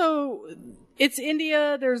 So it's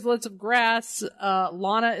India. There's lots of grass.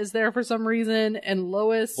 Lana is there for some reason, and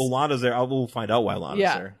Lois. Well, Lana's there. We'll find out why Lana's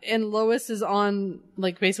there. And Lois is on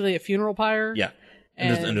like basically a funeral pyre. Yeah.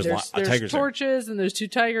 And there's torches, and there's two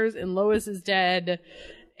tigers, and Lois is dead,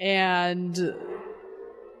 and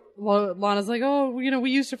Lana's like, oh,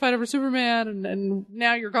 we used to fight over Superman, and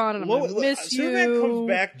now you're gone, and I'm gonna miss you. Superman comes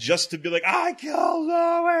back just to be like, I killed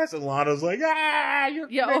Lois, and Lana's like, you're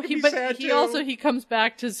making me sad too. He comes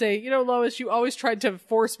back to say, Lois, you always tried to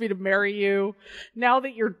force me to marry you. Now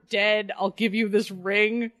that you're dead, I'll give you this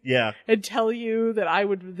ring. Yeah. And tell you that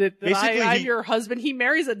I'm your husband. He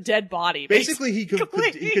marries a dead body. Basically, he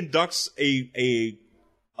conducts he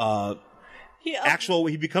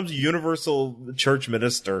becomes a universal church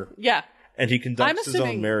minister. Yeah. And he conducts his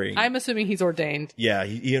own marrying. I'm assuming he's ordained. Yeah.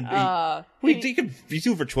 He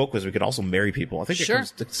do ventriloquism. We could also marry people. I think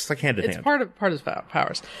it's like hand in hand. It's part of his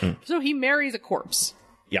powers. So he marries a corpse.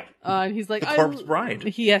 Yeah. And he's like, the corpse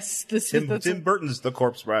bride. Yes. Tim Burton's The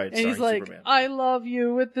Corpse Bride. And he's like, Superman. I love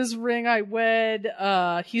you with this ring I wed.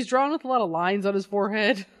 He's drawn with a lot of lines on his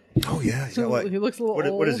forehead. Oh yeah, he looks a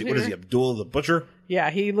little old. What is he? What is he? Abdul the Butcher? Yeah,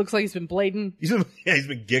 he looks like he's been blading. He's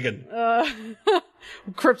been gigging.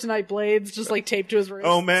 kryptonite blades just like taped to his wrist.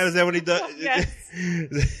 Oh man, is that what he does? Yes.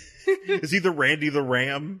 Is he the Randy the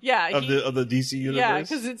Ram? Yeah, of the DC universe. Yeah,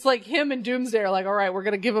 because it's like him and Doomsday are like, all right, we're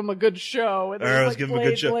gonna give him a good show, and All right, then let's give him a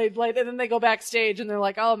good show. Blade, and then they go backstage and they're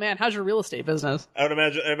like, oh man, how's your real estate business? I would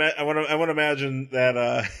imagine. I want to imagine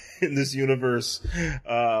that in this universe,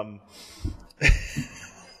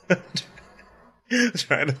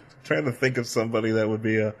 trying to think of somebody that would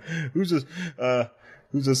be who's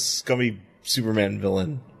a scummy Superman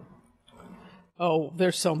villain. Oh,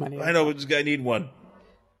 there's so many. I know, but I need one.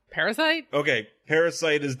 Parasite? Okay,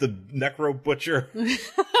 Parasite is the Necro Butcher.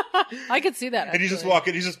 I could see that. And he's just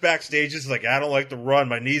walking, he's just backstage, he's like, I don't like to run,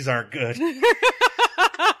 my knees aren't good.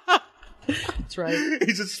 That's right.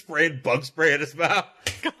 He's just spraying bug spray in his mouth.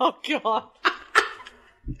 Oh, God.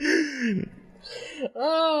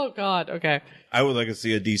 Oh, God. Okay. I would like to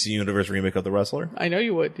see a DC Universe remake of The Wrestler. I know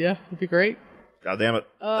you would. Yeah, it'd be great. God damn it.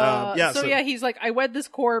 So he's like, I wed this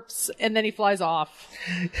corpse, and then he flies off.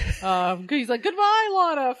 He's like, goodbye,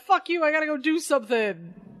 Lana. Fuck you. I gotta go do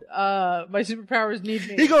something. My superpowers need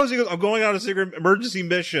me. He goes, I'm going on a secret emergency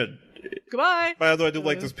mission. Goodbye. By the way, I do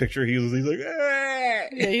like this picture. He's like, yeah,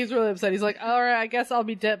 he's really upset. He's like, all right, I guess I'll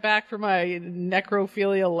be back for my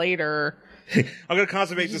necrophilia later. I'm going to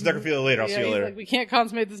consummate this necrophilia later. I'll see you later. Like, we can't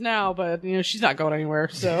consummate this now, but she's not going anywhere.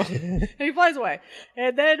 So and he flies away,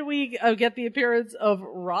 and then we get the appearance of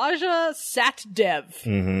Raja Satdev.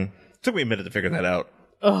 Mm-hmm. Took me a minute to figure that out.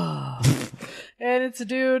 And it's a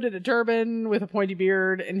dude in a turban with a pointy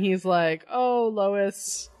beard, and he's like, "Oh,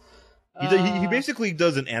 Lois." He basically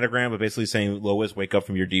does an anagram, but basically saying, "Lois, wake up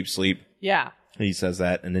from your deep sleep." Yeah. And he says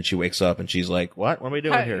that, and then she wakes up, and she's like, "What? What am I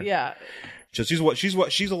doing here?" Yeah. So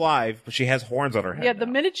she's alive, but she has horns on her head. Yeah, the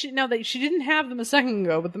minute she didn't have them a second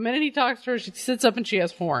ago, but the minute he talks to her, she sits up and she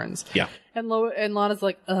has horns. Yeah. And Lana's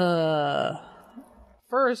like,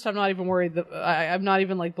 First, I'm not even worried that I'm not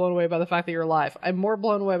even like blown away by the fact that you're alive. I'm more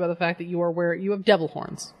blown away by the fact that you have devil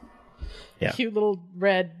horns. Yeah. Cute little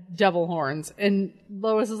red devil horns. And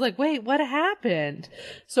Lois is like, wait, what happened?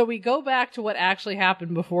 So we go back to what actually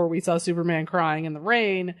happened before we saw Superman crying in the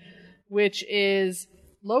rain, which is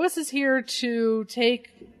Lois is here to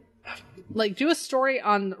do a story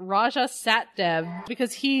on Raja Satdev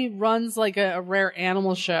because he runs like a rare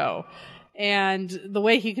animal show. And the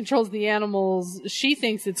way he controls the animals, she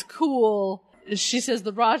thinks it's cool. She says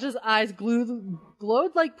the Raja's eyes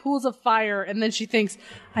glowed like pools of fire. And then she thinks,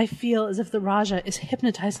 I feel as if the Raja is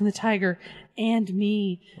hypnotizing the tiger and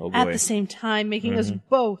me at the same time, making us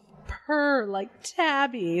both purr like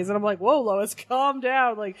tabbies. And I'm like, whoa, Lois, calm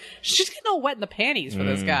down. Like, she's getting all wet in the panties for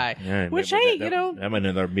this guy. Yeah, which, that might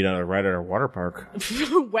end up being a ride at a water park.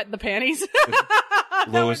 Wet in the panties?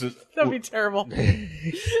 Lois That'd be terrible. That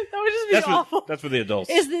would just be awful. That's for the adults.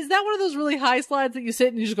 Is that one of those really high slides that you sit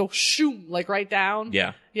and you just go shoom, like right down?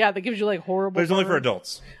 Yeah. Yeah, that gives you like horrible. But it's only for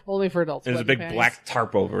adults. Only for adults. There's a big black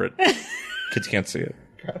tarp over it. Kids can't see it.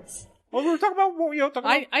 Gross. Well, we were talking about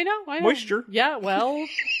I know. Moisture. Yeah, well.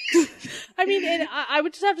 I mean, and I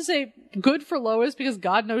would just have to say good for Lois because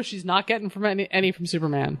God knows she's not getting from any from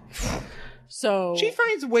Superman. So she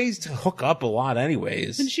finds ways to hook up a lot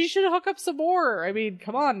anyways. And she should hook up some more. I mean,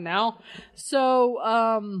 come on now. So,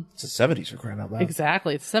 it's the 70s for crying out loud.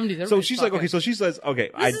 Exactly. It's the 70s. Everybody's so she's fucking. like, okay, so she says,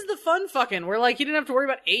 okay. This is the fun fucking. We're like, you didn't have to worry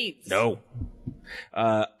about AIDS. No.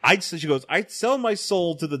 She goes, I'd sell my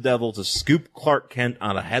soul to the devil to scoop Clark Kent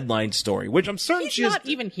on a headline story, which I'm certain He's not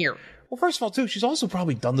even here. Well, first of all, too, she's also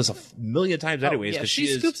probably done this a million times anyways. Yeah, she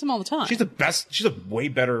scoops him all the time. She's the best. She's a way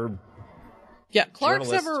better. Yeah,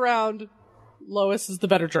 Clark's never around. Lois is the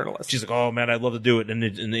better journalist. She's like, oh man, I'd love to do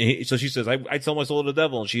it. So she says, I'd sell my soul to the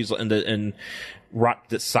devil. And she's, and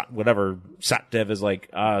Satdev is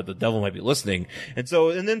like, the devil might be listening. And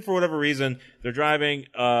then for whatever reason, they're driving,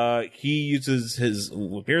 he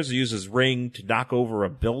appears to use his ring to knock over a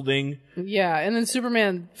building. Yeah. And then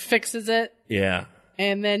Superman fixes it. Yeah.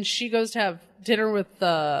 And then she goes to have dinner with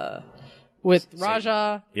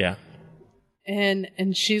Raja. Yeah.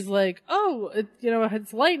 And she's like, oh,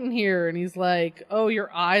 it's light in here. And he's like, oh, your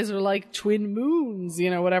eyes are like twin moons,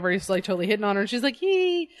 whatever. He's like totally hitting on her. And she's like,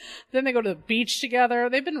 yee. Then they go to the beach together.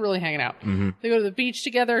 They've been really hanging out. Mm-hmm. They go to the beach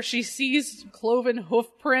together. She sees cloven hoof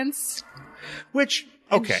prints. Which,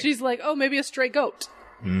 okay. And she's like, oh, maybe a stray goat.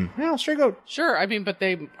 Yeah, stray goat. Sure. I mean, but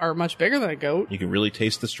they are much bigger than a goat. You can really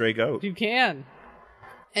taste the stray goat. You can.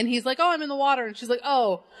 And he's like, oh, I'm in the water. And she's like,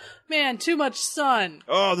 oh, man, too much sun.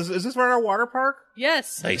 Oh, is this right at our water park?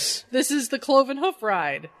 Yes. Nice. This is the cloven hoof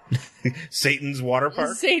ride. Satan's water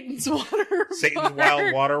park? Satan's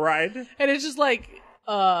wild water ride? And it's just like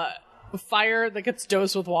fire that gets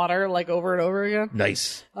dosed with water like over and over again.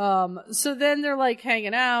 Nice. So then they're like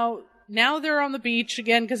hanging out. now they're on the beach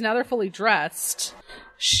again because now they're fully dressed.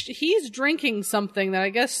 He's drinking something that I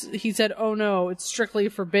guess he said, oh no, it's strictly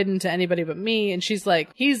forbidden to anybody but me. And she's like,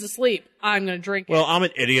 he's asleep. I'm going to drink it. Well, I'm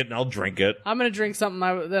an idiot and I'll drink it. I'm going to drink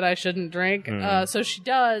something that I shouldn't drink. So she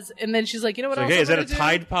does. And then she's like, you know what else? Hey, is that a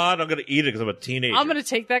Tide Pod? I'm going to eat it because I'm a teenager. I'm going to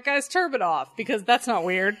take that guy's turban off because that's not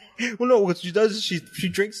weird. Well, no, what she does is she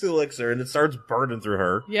drinks the elixir and it starts burning through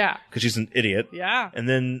her. Yeah. Because she's an idiot. Yeah. And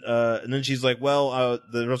then she's like, well,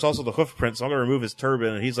 there's also the hoof print, so I'm going to remove his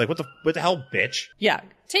turban. And he's like, what the hell, bitch? Yeah.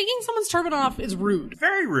 Taking someone's turban off is rude.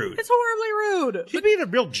 Very rude. It's horribly rude. She's being a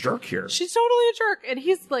real jerk here. She's totally a jerk. And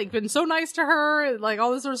he's like been so nice to her and like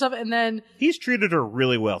all this sort of stuff. And then he's treated her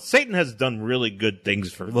really well. Satan has done really good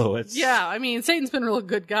things for Lois. Yeah, I mean, Satan's been a real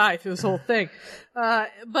good guy through this whole thing.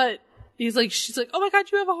 But she's like, oh my God,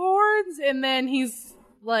 you have horns. And then he's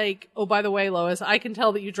like, oh, by the way, Lois, I can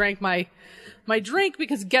tell that you drank my drink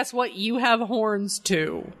because guess what? You have horns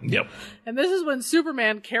too. Yep. And this is when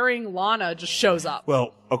Superman carrying Lana just shows up.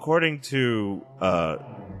 Well, according to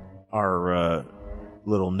our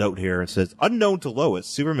little note here, it says, unknown to Lois,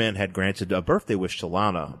 Superman had granted a birthday wish to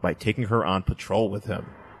Lana by taking her on patrol with him.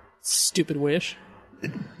 Stupid wish.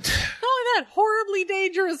 Not only that, horribly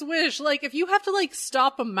dangerous wish. Like, if you have to, like,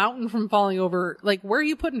 stop a mountain from falling over, like, where are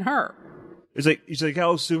you putting her? He's like,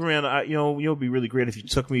 oh, Superman, it'd be really great if you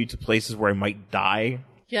took me to places where I might die.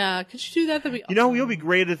 Yeah, could you do that? That'd be awesome. You'll be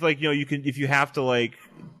great if, like, if you have to, like,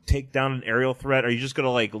 take down an aerial threat, are you just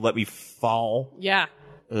gonna, like, let me fall? Yeah.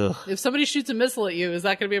 Ugh. If somebody shoots a missile at you, is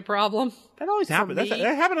that going to be a problem? That always happens. That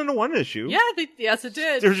happened in the one issue. Yeah, yes, it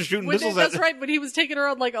did. They were just shooting missiles That's right, but he was taking her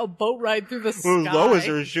on, like, a boat ride through the sky. It was Lois.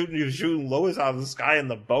 He was shooting Lois out of the sky in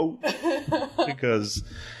the boat. Because,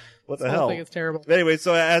 what the hell? I think it's terrible. But anyway,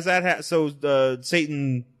 so as that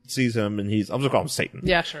Satan sees him, and I'm just going to call him Satan.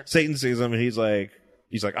 Yeah, sure. Satan sees him, and he's like,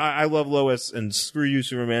 I love Lois, and screw you,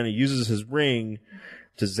 Superman. He uses his ring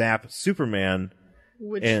to zap Superman.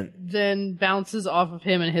 Which then bounces off of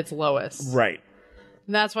him and hits Lois. Right.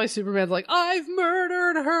 And that's why Superman's like, I've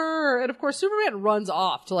murdered her! And of course, Superman runs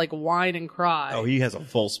off to, like, whine and cry. Oh, he has a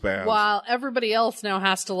full spam. While everybody else now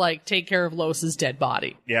has to, like, take care of Lois's dead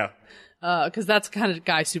body. Yeah. Because that's the kind of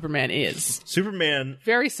guy Superman is. Superman...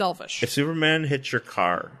 Very selfish. If Superman hits your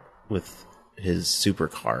car with his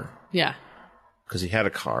supercar... Yeah. Because he had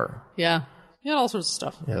a car. Yeah. He had all sorts of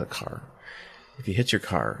stuff. He had a car. If he hits your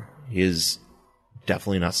car, he is...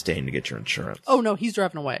 definitely not staying to get your insurance. Oh, no, he's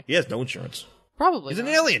driving away. He has no insurance. Probably. He's an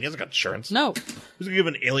alien. He hasn't got insurance. No. Who's going to give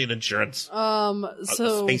an alien insurance?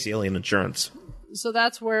 Space alien insurance. So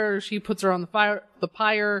that's where she puts her on the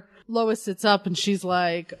pyre. Lois sits up and she's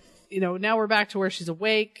like, now we're back to where she's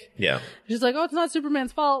awake. Yeah. She's like, oh, it's not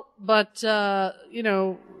Superman's fault, but,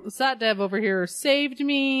 Satdev over here saved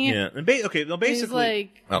me. Yeah. And basically. He's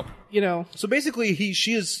like, So basically,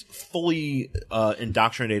 she is fully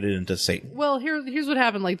indoctrinated into Satan. Well, here's what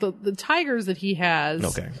happened. Like, the tigers that he has.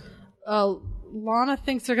 Okay. Lana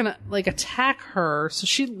thinks they're gonna, like, attack her, so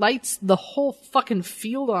she lights the whole fucking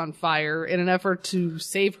field on fire in an effort to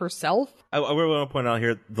save herself. I really want to point out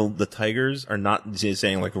here, the tigers are not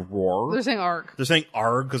saying, like, roar. They're saying arg. They're saying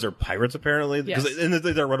arg because they're pirates, apparently. Yes. And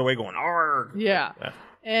they run away going, arg. Yeah.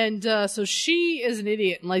 And so she is an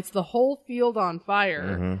idiot and lights the whole field on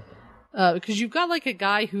fire. Mm-hmm. Because you've got, like, a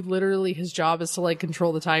guy who literally his job is to, like,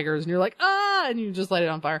 control the tigers, and you're like, and you just light it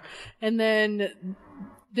on fire. And then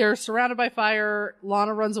they're surrounded by fire.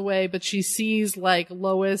 Lana runs away, but she sees, like,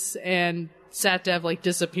 Lois and Satdev, like,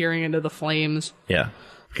 disappearing into the flames. Yeah.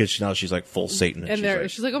 Because now she's like full Satan. And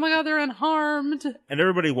she's like, oh my God, they're unharmed. And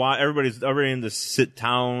everybody in the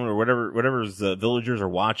town or whatever's the villagers are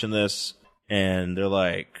watching this, and they're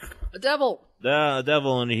like, a devil. A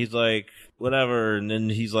devil. And he's like, whatever. And then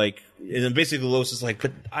he's like, and then basically Lois is like,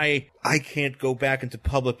 but I can't go back into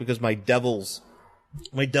public because my devil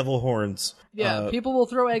horns. Yeah, people will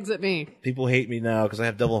throw eggs at me. People hate me now because I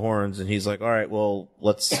have devil horns. And he's like, all right, well,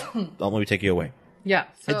 let me take you away. Yeah.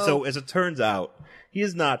 And so as it turns out, he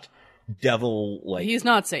is not devil-like. He's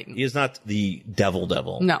not Satan. He is not the devil.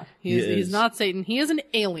 No, he's not Satan. He is an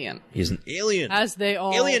alien. He's an alien. As they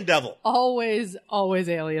all... Alien devil. Always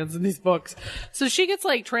aliens in these books. So she gets,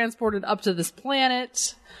 like, transported up to this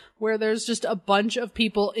planet where there's just a bunch of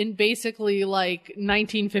people in basically, like,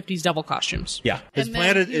 1950s devil costumes. Yeah. His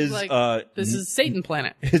planet is... like, this is Satan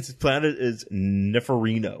planet. His planet is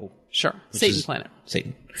Neferino. Sure. Satan planet.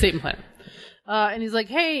 Satan planet. And he's like,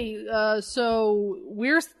 hey, so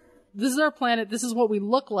this is our planet. This is what we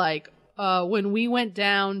look like. When we went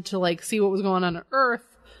down to, like, see what was going on Earth,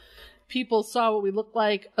 people saw what we looked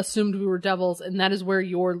like, assumed we were devils, and that is where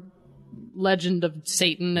your legend of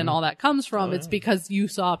Satan and all that comes from. It's because you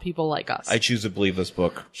saw people like us. I choose to believe this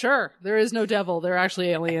book. Sure, there is no devil. They're actually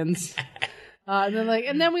aliens.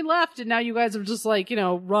 And then we left, and now you guys have just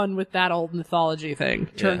run with that old mythology thing,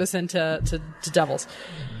 turned us into to devils.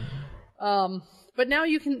 But now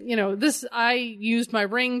you can, I used my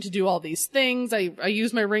ring to do all these things. I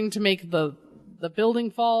used my ring to make the building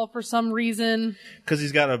fall for some reason. Because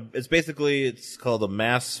he's got it's called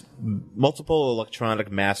a multiple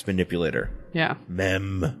electronic mass manipulator. Yeah.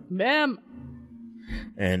 MEM.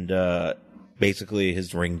 And, basically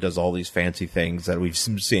his ring does all these fancy things that we've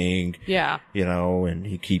been seeing. Yeah. And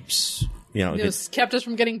he keeps, it kept us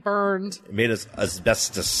from getting burned. It made us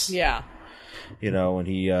asbestos. Yeah. And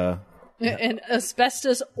he, an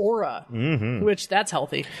asbestos aura, which that's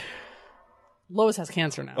healthy. Lois has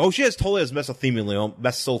cancer now. Oh, she totally has mesothelioma.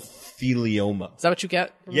 Is that what you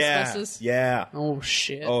get from asbestos? Yeah. Oh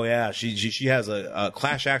shit. Oh yeah. She has a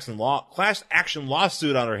class action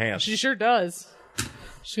lawsuit on her hands. She sure does.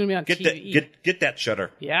 She's gonna be on TV. Get that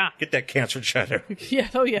cheddar. Yeah. Get that cancer cheddar. Yeah.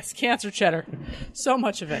 Oh yes, cancer cheddar. So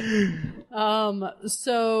much of it.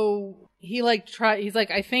 So he he's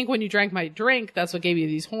like, I think when you drank my drink, that's what gave you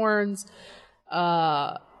these horns.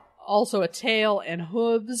 Also a tail and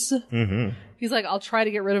hooves. Mm-hmm. He's like, I'll try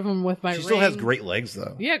to get rid of them with my ring. She still has great legs,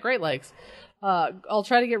 though. Yeah, great legs. I'll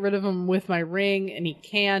try to get rid of him with my ring, and he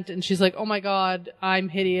can't. And she's like, oh my God, I'm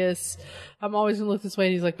hideous. I'm always going to look this way.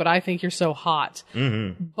 And he's like, but I think you're so hot.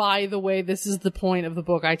 Mm-hmm. By the way, this is the point of the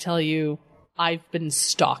book. I tell you, I've been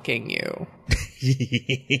stalking you.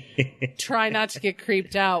 Try not to get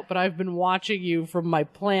creeped out, but I've been watching you from my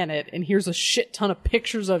planet, and here's a shit ton of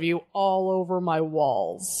pictures of you all over my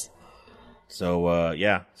walls. So,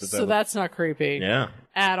 yeah. So that's not creepy. Yeah.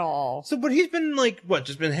 At all. So, but he's been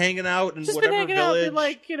just been hanging out in just whatever been hanging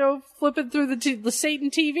village. Out and flipping through the Satan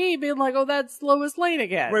TV, being like, oh, that's Lois Lane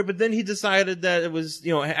again. Right, but then he decided that it was,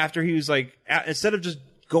 after he was instead of just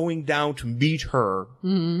going down to meet her,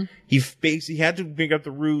 he had to bring up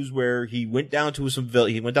the ruse where he went down to some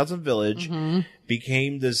village,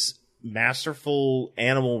 became this masterful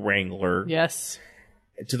animal wrangler. Yes.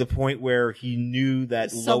 To the point where he knew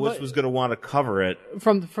that Lois was going to want to cover it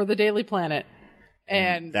for the Daily Planet.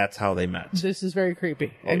 And that's how they met. This is very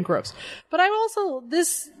creepy and gross. But I also,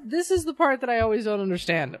 this is the part that I always don't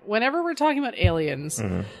understand. Whenever we're talking about aliens,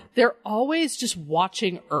 they're always just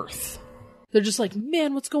watching Earth. They're just like,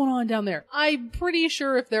 man, what's going on down there? I'm pretty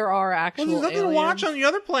sure if there are actual there's nothing aliens, to watch on the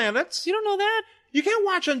other planets. You don't know that? You can't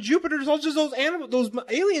watch on Jupiter. There's all just those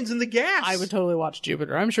aliens in the gas. I would totally watch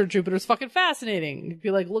Jupiter. I'm sure Jupiter's fucking fascinating. You'd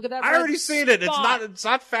be like, look at that. I already seen it. It's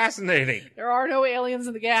not fascinating. There are no aliens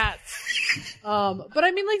in the gas. But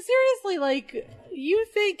I mean, seriously, you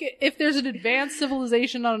think if there's an advanced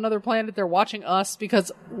civilization on another planet, they're watching us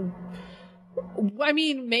because, I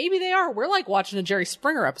mean, maybe they are. We're like watching a Jerry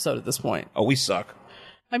Springer episode at this point. Oh, we suck.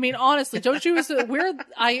 I mean, honestly, don't you?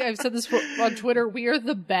 I've said this on Twitter. We are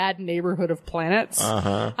the bad neighborhood of planets.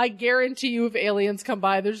 I guarantee you, if aliens come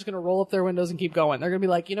by, they're just going to roll up their windows and keep going. They're going to be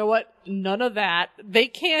like, you know what? None of that. They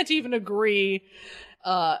can't even agree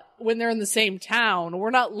when they're in the same town.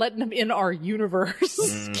 We're not letting them in our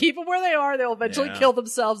universe. Keep them where they are. They'll eventually kill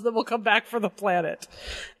themselves. Then we'll come back for the planet.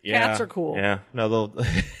 Yeah. Cats are cool. Yeah. No, they'll.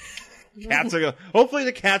 Cats are. Hopefully,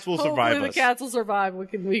 the cats will survive. Hopefully, the cats will survive.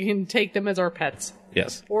 We can take them as our pets.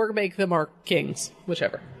 Yes. Or make them our kings,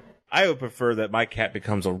 whichever. I would prefer that my cat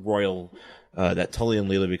becomes a royal. That Tully and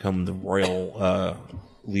Leela become the royal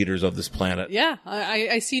leaders of this planet. Yeah,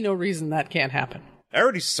 I see no reason that can't happen. I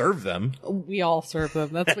already serve them. We all serve them.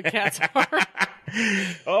 That's what cats are.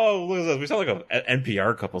 Oh, look at this. We sound like an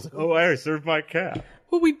NPR couple. It's like, oh, I already served my cat.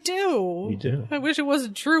 Well, we do. We do. I wish it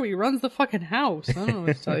wasn't true. He runs the fucking house. I don't know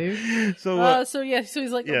what to tell you. So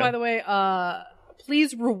he's like, oh, by the way,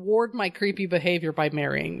 please reward my creepy behavior by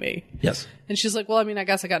marrying me. Yes. And she's like, well, I mean, I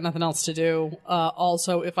guess I got nothing else to do.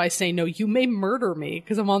 Also, if I say no, you may murder me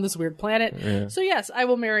because I'm on this weird planet. Yeah. So yes, I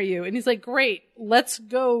will marry you. And he's like, great, let's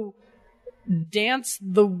go dance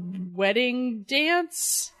the wedding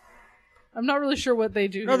dance. I'm not really sure what they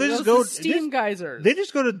do. No, they just go steam geysers. They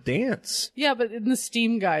just go to dance. Yeah, but in the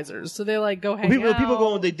steam geysers, so they go hang out. People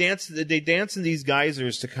go and they dance in these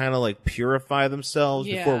geysers to kind of purify themselves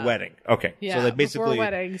before wedding. Okay, yeah, so they basically before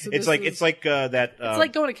wedding. So it's like that. It's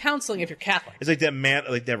like going to counseling if you're Catholic. It's like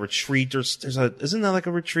that retreat. Isn't that like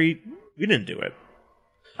a retreat? We didn't do it.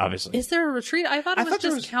 Obviously. Is there a retreat? I thought it was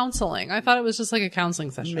just counseling. I thought it was just like a counseling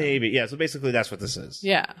session. Maybe. Yeah, so basically that's what this is.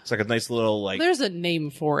 Yeah. It's like a nice little There's a name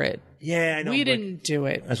for it. Yeah, I know. We didn't do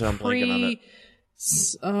it. That's what I'm blanking on it.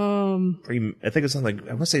 I think it's something,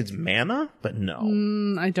 I want to say it's mana, but no.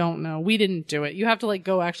 I don't know. We didn't do it. You have to like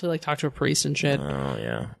go actually like talk to a priest and shit. Oh,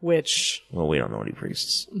 yeah. Which. Well, we don't know any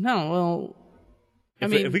priests. No, well.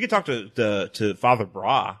 If we could talk to Father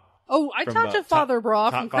Bra. Oh, I talked to Father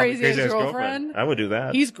Bra from Crazy Ex-Girlfriend. I would do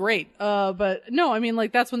that. He's great. But no, I mean,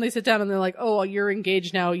 like, that's when they sit down and they're like, oh, you're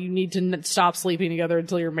engaged now. You need to stop sleeping together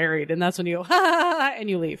until you're married. And that's when you go, ha, ha, ha, and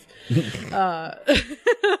you leave.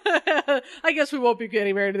 I guess we won't be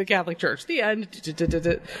getting married to the Catholic Church. The end.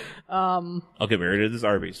 I'll get married at this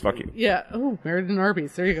Arby's. Fuck you. Yeah. Oh, married in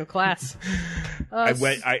Arby's. There you go. Class. I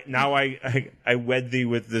wed thee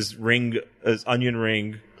with this ring, this onion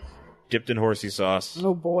ring, dipped in horsey sauce.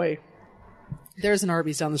 Oh boy. There's an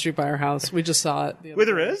Arby's down the street by our house. We just saw it. Wait,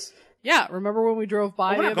 there is? Yeah, remember when we drove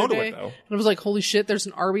by the other day? And I was like, holy shit, there's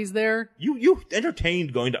an Arby's there? You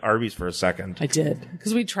entertained going to Arby's for a second. I did.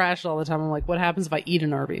 Because we trashed all the time. I'm like, what happens if I eat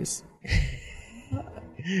an Arby's?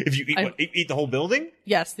 If you eat the whole building?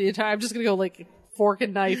 Yes, the entire. I'm just going to go like fork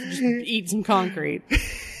and knife and just eat some concrete.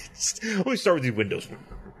 Let me start with these windows.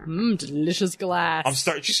 Delicious glass.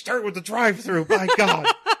 Just start with the drive-thru, by God.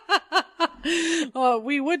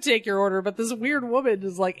 We would take your order, but this weird woman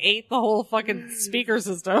just like ate the whole fucking speaker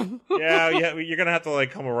system. yeah, you're gonna have to like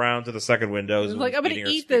come around to the second windows. Like, I'm gonna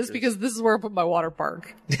eat this because this is where I put my water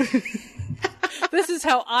park. This is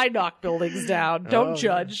how I knock buildings down. Don't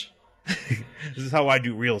judge. This is how I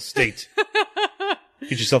do real estate.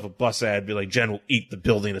 Get yourself a bus ad, be like, Jen will eat the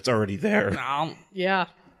building that's already there. Yeah,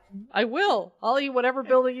 I will. I'll eat whatever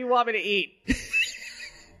building you want me to eat.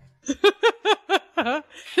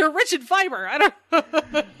 They're rich in fiber. I don't.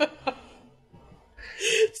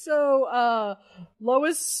 So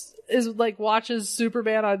Lois is like watches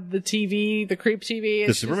Superman on the TV, the creep TV,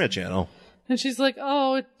 the Superman channel, and she's like,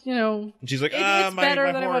 "Oh, and she's like, it's better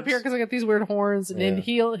that I'm up here because I got these weird horns." And then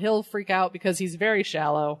he'll freak out because he's very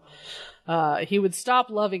shallow. He would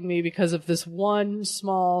stop loving me because of this one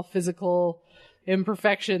small physical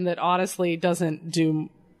imperfection that honestly doesn't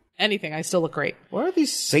do anything. I still look great. Why are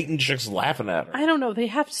these Satan chicks laughing at her? I don't know.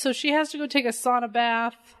 So she has to go take a sauna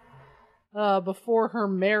bath before her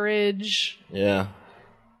marriage. Yeah.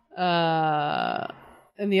 And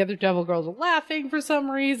the other devil girls are laughing for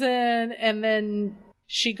some reason. And then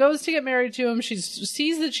she goes to get married to him. She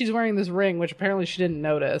sees that she's wearing this ring, which apparently she didn't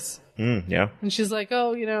notice. Yeah. And she's like,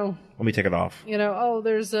 oh, let me take it off.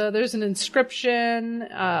 There's an inscription,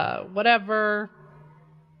 whatever.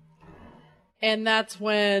 And that's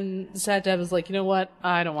when Sad Dev is like, you know what?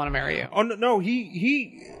 I don't want to marry you. Oh, no,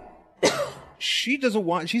 she doesn't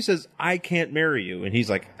want, she says, I can't marry you. And he's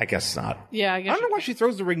like, I guess not. Yeah, I guess. I don't know why she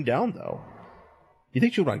throws the ring down, though. You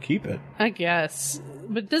think she would want to keep it? I guess.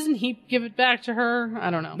 But doesn't he give it back to her?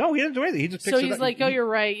 I don't know. No, he doesn't do anything. He just picks it up. So he's like, oh, you're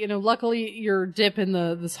right. Luckily your dip in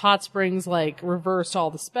this hot springs, like, reversed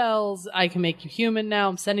all the spells. I can make you human now.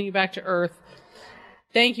 I'm sending you back to Earth.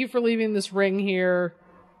 Thank you for leaving this ring here.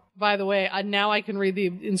 By the way, now I can read the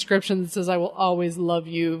inscription that says, I will always love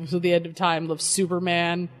you to the end of time. Love,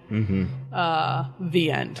 Superman. Mm-hmm.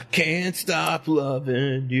 The end. Can't stop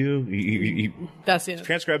loving you. That's the end.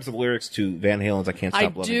 Transcribes the lyrics to Van Halen's I Can't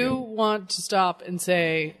Stop Loving You. I do want to stop and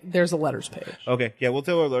say there's a letters page. Okay, yeah, we'll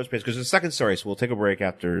tell our letters page because there's a second story, so we'll take a break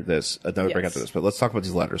after this. Break after this, but let's talk about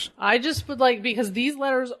these letters. I just would like, because these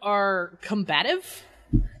letters are combative.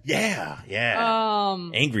 Yeah.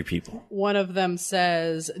 Angry people. One of them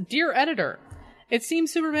says, Dear Editor, it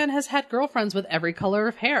seems Superman has had girlfriends with every color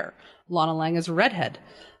of hair. Lana Lang is a redhead.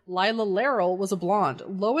 Lila Laurel was a blonde.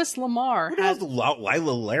 Lois Lamar had... Who the hell's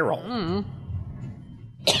Lila Laurel?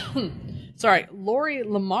 Sorry, Lori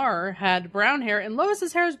Lamar had brown hair and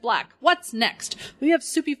Lois's hair is black. What's next? We have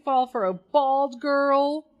Soupy fall for a bald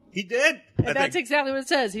girl. He did. And that's exactly what it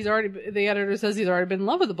says. The editor says he's already been in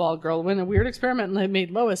love with the bald girl when a weird experiment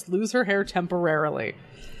made Lois lose her hair temporarily.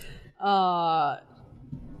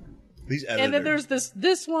 These editors. And then there's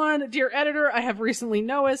this one. Dear editor, I have recently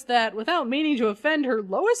noticed that without meaning to offend her,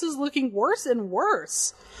 Lois is looking worse and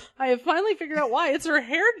worse. I have finally figured out why. It's her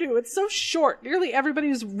hairdo. It's so short. Nearly everybody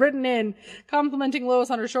who's written in complimenting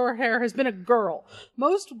Lois on her short hair has been a girl.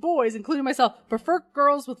 Most boys, including myself, prefer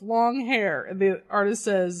girls with long hair. And the editor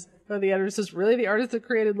says, really? The artist that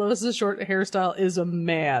created Lois's short hairstyle is a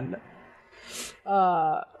man.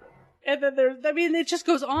 And then it just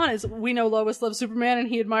goes on. As we know Lois loves Superman and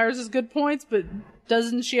he admires his good points, but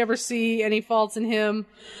doesn't she ever see any faults in him?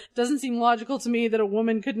 Doesn't seem logical to me that a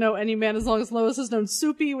woman could know any man as long as Lois has known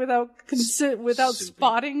Soupy without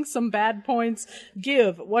spotting some bad points.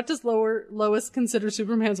 What does Lois consider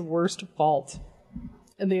Superman's worst fault?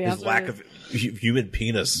 And the His answer lack is, of human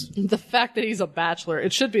penis. the fact that he's a bachelor.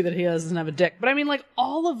 It should be that he doesn't have a dick. But I mean, like,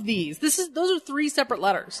 all of these, those are 3 separate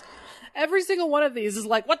letters. Every single one of these is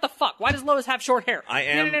like, what the fuck? Why does Lois have short hair?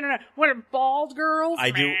 No. What are bald girls?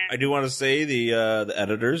 I do want to say the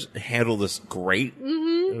editors handle this great.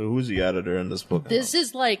 Mm-hmm. Who's the editor in this book? This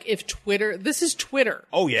is like if Twitter. This is Twitter.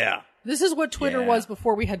 Oh yeah. This is what Twitter was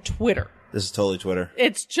before we had Twitter. This is totally Twitter.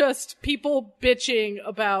 It's just people bitching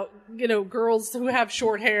about, girls who have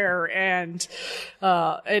short hair and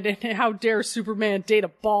how dare Superman date a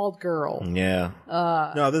bald girl. Yeah.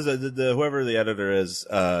 No, this is whoever the editor is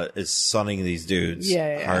sunning these dudes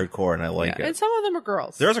hardcore, and I like it. And some of them are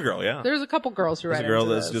girls. There's a girl, yeah. There's a couple girls who write. There's a girl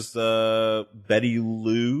into that's this. just Betty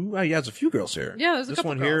Lou. Oh, yeah, there's a few girls here. Yeah, there's a this couple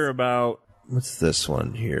one girls. here about. What's this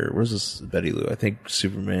one here? Where's this Betty Lou? I think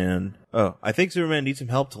Superman. Oh, I think Superman needs some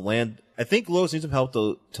help to land. I think Lois needs some help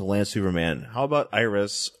to land Superman. How about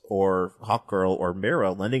Iris or Hawkgirl or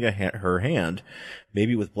Mara lending her hand,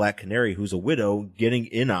 maybe with Black Canary, who's a widow, getting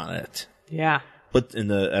in on it? Yeah. But in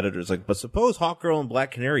the editor's like, but suppose Hawkgirl and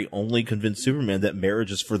Black Canary only convince Superman that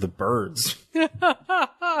marriage is for the birds. Is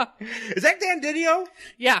that Dan Didio?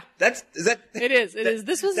 Yeah. It is.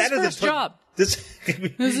 This was his first job. This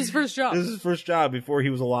is his first job. This is his first job before he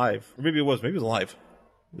was alive. Or maybe it was. Maybe he was alive.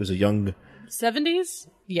 He was a young... 70s?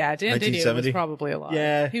 Yeah, Dan Didio was probably alive.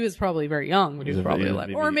 Yeah. He was probably very young, but he was probably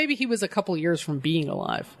alive. Or maybe he was a couple years from being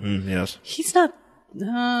alive. Yes. He's not...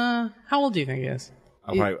 how old do you think he is?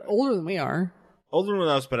 Older than we are. Older than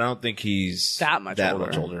us, but I don't think he's that much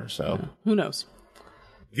older. So yeah. Who knows?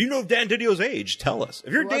 If you know Dan Didio's age, tell us.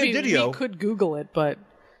 If you're Dan Didio... we could Google it, but...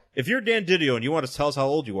 If you're Dan Didio and you want to tell us how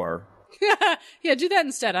old you are... Yeah, do that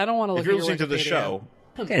instead. I don't want to look at your If you're listening to the show...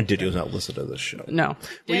 Dan Didio's not listening to this show. No.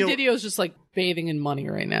 Dan Didio's just like bathing in money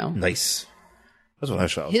right now. Nice. That's what I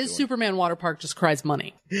saw. His Superman water park just cries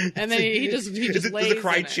money. And then he just lays does it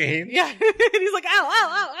cry chain? Yeah. And he's like, ow, ow,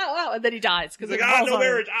 ow, ow, ow. And then he dies. He's like, no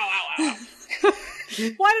marriage. Ow, ow, ow.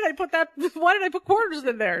 Why did I put quarters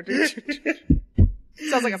in there, dude?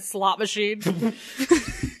 Sounds like a slot machine.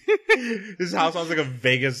 His house sounds like a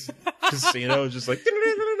Vegas casino. Just like,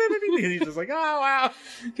 and he's just like, oh, wow.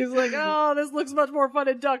 He's like, oh, this looks much more fun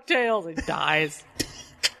than DuckTales. He dies.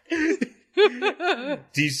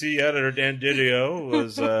 DC editor Dan Didio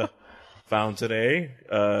was found today.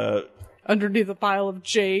 Underneath a pile of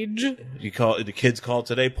change. The kids called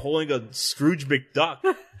today pulling a Scrooge McDuck.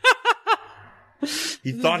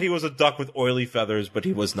 He thought he was a duck with oily feathers, but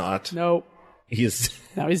he was not. Nope.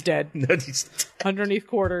 Now he's dead. Underneath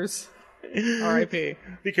quarters. R.I.P.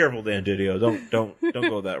 Be careful, Dan Didio. Don't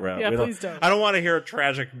go that route. Yeah, please don't. I don't want to hear a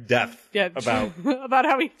tragic death about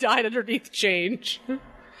how he died underneath change.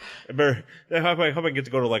 I hope I can get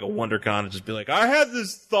to go to like a WonderCon and just be like, I had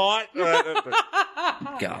this thought.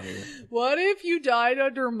 God. What if you died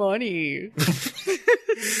under money?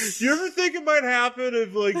 You ever think it might happen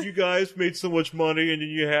if like you guys made so much money and then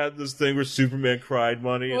you had this thing where Superman cried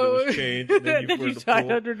money and it was changed and then you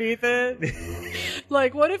died underneath it?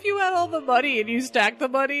 Like, what if you had all the money and you stacked the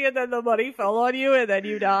money and then the money fell on you and then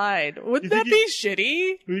you died? Wouldn't that be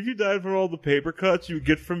shitty? If you died from all the paper cuts you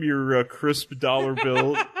get from your crisp dollar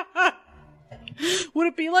bill. Would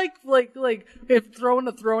it be like if throwing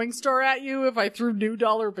a throwing star at you, if I threw new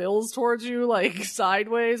dollar bills towards you, like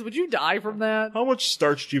sideways, would you die from that? How much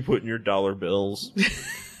starch do you put in your dollar bills?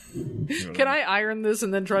 Can I iron this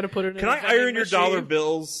and then try to put it in Can I iron your dollar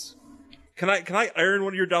bills? Can I iron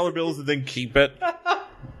one of your dollar bills and then keep it?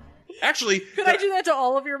 Actually, could I do that to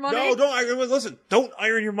all of your money? No, don't iron. Listen, don't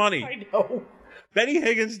iron your money. I know. Benny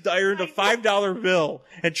Higgins ironed a $5 bill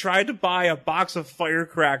and tried to buy a box of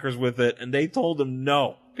firecrackers with it, and they told him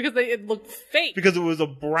no. Because it looked fake. Because it was a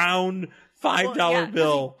brown $5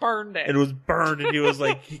 bill. He burned it. And it was burned, and he was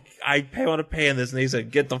like, I want to pay on this. And he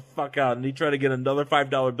said, get the fuck out. And he tried to get another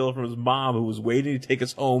 $5 bill from his mom, who was waiting to take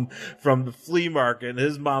us home from the flea market. And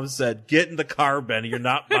his mom said, get in the car, Benny. You're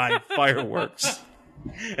not buying fireworks.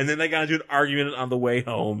 And then they got into an argument on the way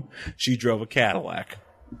home. She drove a Cadillac.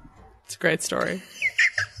 It's a great story.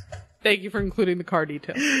 Thank you for including the car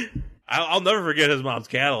detail. I'll never forget his mom's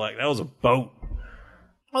Cadillac. That was a boat.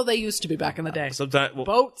 Oh, they used to be back in the day. Sometimes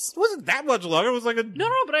boats. It wasn't that much longer. It was like a no,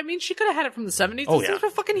 but I mean, she could have had it from the 70s. Oh, Those things were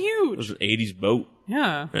fucking huge. It was an 80s boat.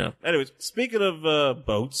 Yeah. Anyways, speaking of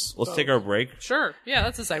boats, let's take our break. Sure. Yeah,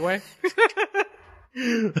 that's a segue.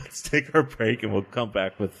 Let's take our break, and we'll come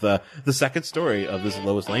back with the second story of this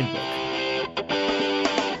Lois Lane book.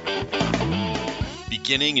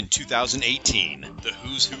 Beginning in 2018, the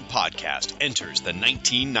Who's Who podcast enters the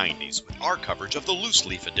 1990s with our coverage of the loose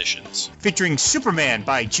leaf editions. Featuring Superman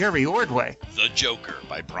by Jerry Ordway, The Joker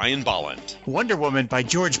by Brian Bolland, Wonder Woman by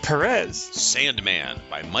George Perez, Sandman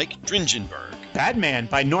by Mike Dringenberg, Batman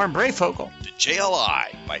by Norm Brayfogle, The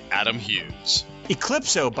JLI by Adam Hughes,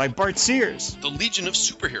 Eclipso by Bart Sears, The Legion of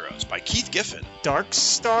Superheroes by Keith Giffen, Dark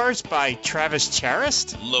Stars by Travis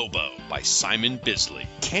Charest, Lobo by Simon Bisley,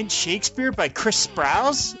 Kent Shakespeare by Chris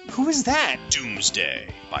Sprouse? Who is that?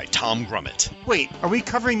 Doomsday by Tom Grummett, Wait, are we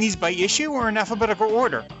covering these by issue or in alphabetical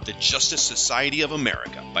order? The Justice Society of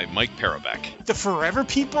America by Mike Parobeck, The Forever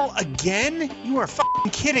People again? You are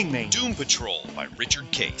f***ing kidding me. Doom Patrol by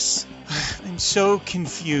Richard Case, I'm so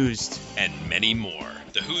confused. and many more.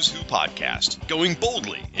 The Who's Who podcast, going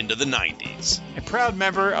boldly into the 90s. A proud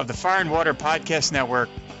member of the Fire and Water Podcast Network,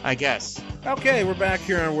 I guess. Okay, we're back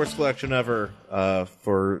here on Worst Collection Ever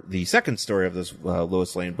for the second story of this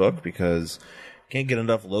Lois Lane book, because can't get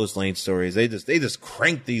enough Lois Lane stories. They just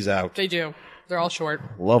crank these out. They do. They're all short.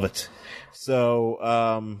 Love it. So,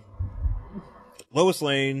 Lois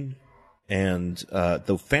Lane and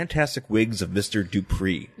the fantastic wigs of Mr.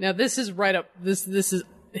 Dupree. Now this is right up. This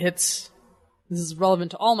is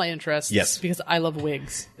relevant to all my interests. Yes. Because I love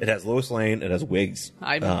wigs. It has Lois Lane. It has wigs.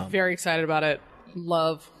 I'm very excited about it.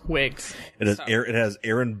 Love wigs. It has it has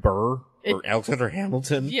Aaron Burr or Alexander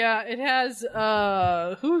Hamilton. Yeah, it has.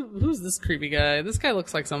 Who's this creepy guy? This guy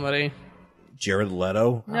looks like somebody. Jared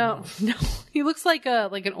Leto. No, he looks like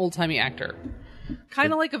an old timey actor.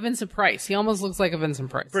 Kind of like a Vincent Price. He almost looks like a Vincent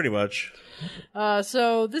Price. Pretty much.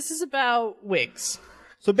 So this is about wigs.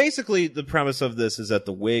 So basically, the premise of this is that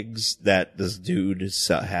the wigs that this dude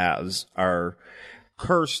has are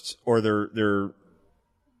cursed, or they're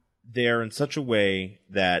in such a way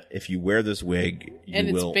that if you wear this wig,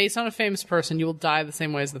 It's based on a famous person. You will die the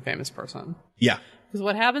same way as the famous person. Yeah. Because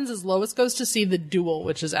what happens is Lois goes to see the duel,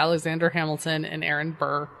 which is Alexander Hamilton and Aaron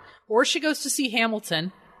Burr, or she goes to see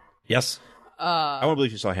Hamilton. Yes. I want to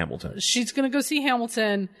believe you saw Hamilton. She's going to go see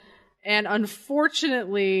Hamilton, and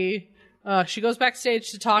unfortunately, she goes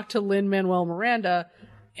backstage to talk to Lin-Manuel Miranda,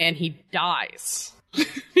 and he dies.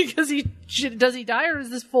 Because does he die, or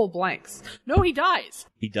is this full blanks? No, he dies.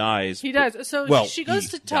 He dies. He dies. So well, she goes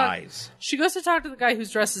to talk. Dies. She goes to talk to the guy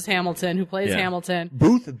who's dressed as Hamilton, who plays Hamilton.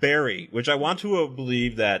 Booth Barry, which I want to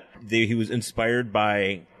believe that he was inspired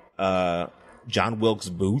by John Wilkes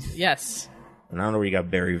Booth. Yes. And I don't know where you got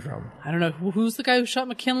Barry from. I don't know. Who's the guy who shot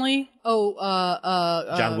McKinley? Oh,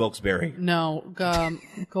 John Wilkes-Barre. No,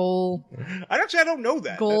 Goal. I don't know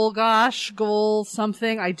that. Goal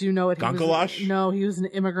something. I do know it. Gonkolosh? No, he was an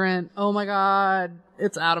immigrant. Oh my god.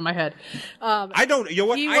 It's out of my head. I don't, you know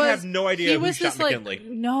what? I have no idea who shot McKinley.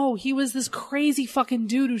 No, he was this crazy fucking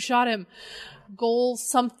dude who shot him. Goal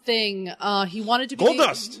something. He wanted to be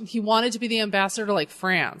Goldust. He wanted to be the ambassador to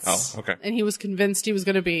France. Oh, okay. And he was convinced he was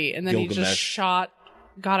going to be, and then he just shot.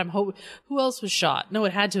 Got him. Who else was shot? No,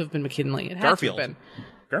 it had to have been McKinley. It had Garfield. to have been.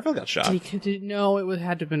 Garfield got shot. No, it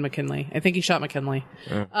had to have been McKinley. I think he shot McKinley.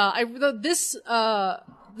 Yeah.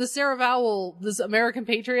 The Sarah Vowell, this American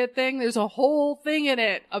Patriot thing, there's a whole thing in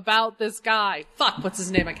it about this guy. Fuck, what's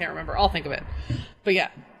his name? I can't remember. I'll think of it. But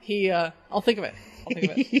yeah, I'll think of it.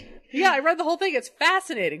 Yeah, I read the whole thing. It's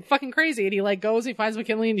fascinating. Fucking crazy. And he goes, he finds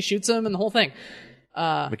McKinley and he shoots him and the whole thing.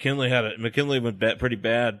 McKinley went pretty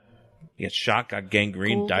bad. He got shot, got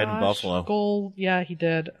gangrene, died in Buffalo. Yeah, he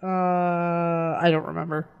did. I don't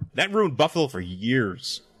remember. That ruined Buffalo for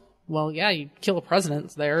years. Well, yeah, you kill a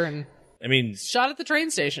president there and... I mean... Shot at the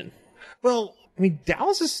train station. Well, I mean,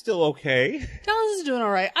 Dallas is still okay. Dallas is doing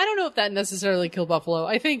alright. I don't know if that necessarily killed Buffalo.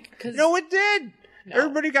 I think... No, it did! No.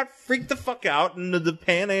 Everybody got freaked the fuck out, and the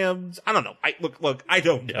Pan Ams... I don't know. Look, I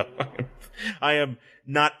don't know. I am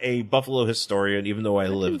not a Buffalo historian, even though I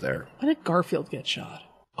live there. When did Garfield get shot?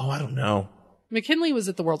 Oh, I don't know. McKinley was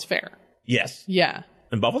at the World's Fair. Yes. Yeah.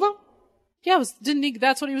 In Buffalo? Yeah,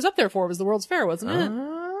 that's what he was up there for, was the World's Fair, wasn't it?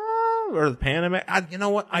 Or the Pan Am... you know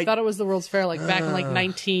what? I thought it was the World's Fair, back in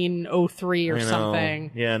 1903 or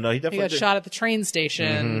something. Yeah, no, he definitely got shot at the train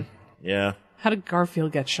station. Mm-hmm. Yeah. How did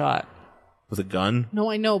Garfield get shot? With a gun?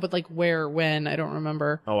 No, I know, but where, when? I don't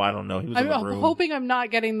remember. Oh, I don't know. He was in the room. I'm hoping I'm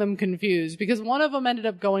not getting them confused, because one of them ended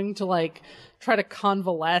up going to try to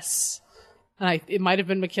convalesce. And it might have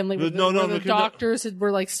been McKinley. The doctors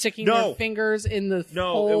were sticking their fingers in the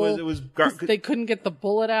hole. It was they couldn't get the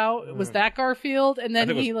bullet out. Was that Garfield? And then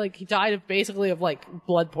he died of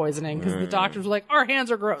blood poisoning, because the doctors were like, our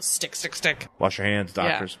hands are gross. Stick. Wash your hands,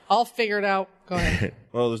 doctors. Yeah, I'll figure it out. Go ahead.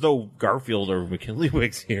 Well, there's no Garfield or McKinley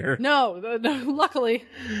wigs here. No, luckily.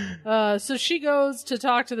 So she goes to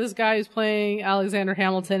talk to this guy who's playing Alexander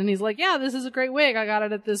Hamilton, and he's like, yeah, this is a great wig. I got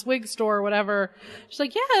it at this wig store or whatever. She's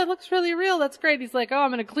like, yeah, it looks really real. That's great. He's like, oh,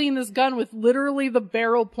 I'm going to clean this gun with literally the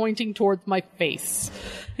barrel pointing towards my face.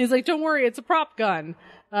 He's like, don't worry, it's a prop gun.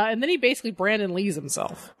 And then he basically Brandon Lees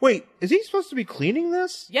himself. Wait, is he supposed to be cleaning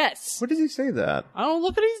this? Yes. What does he say that? I don't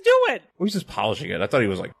look what he's doing. Well, he's just polishing it. I thought he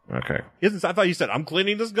was like, okay. I thought you said, I'm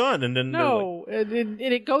cleaning this gun, and then... No,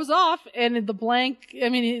 it goes off, and the blank, I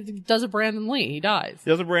mean, it does a Brandon Lee. He dies. He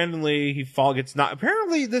does a Brandon Lee. He gets not...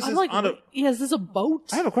 Apparently, this is on a... Yeah, is this a boat?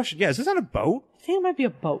 I have a question. Yeah, is this on a boat? I think it might be a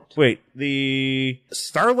boat. Wait, the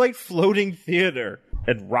Starlight Floating Theater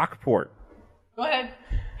at Rockport. Go ahead.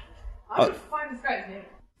 I'm going to find this guy's name.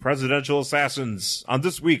 Presidential Assassins on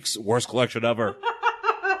this week's Worst Collection Ever.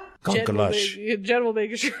 Jen will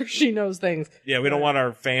make sure she knows things. Yeah, we don't want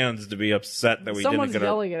our fans to be upset that we Someone's didn't get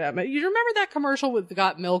yelling at me. You remember that commercial with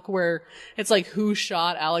Got Milk where it's like, who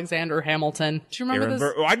shot Alexander Hamilton? Do you remember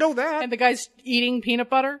this? Oh, I know that. And the guy's eating peanut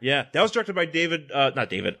butter? Yeah, that was directed by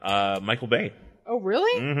Michael Bay. Oh,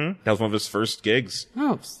 really? Mm-hmm. That was one of his first gigs.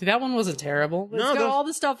 Oh, see, that one wasn't terrible. It's got all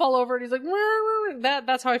this stuff all over it. He's like,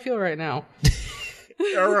 that's how I feel right now.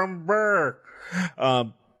 Yeah,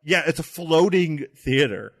 it's a floating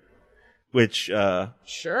theater, which,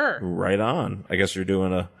 sure. Right on. I guess you're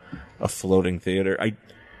doing a floating theater.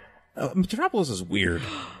 Metropolis is weird.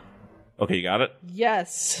 Okay, you got it?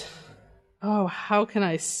 Yes. Oh, how can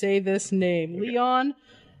I say this name? Okay. Leon?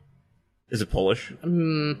 Is it Polish?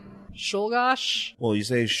 Shulgash? Well, you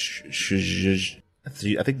say I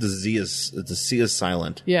think the C is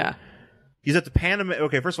silent. Yeah. He's at the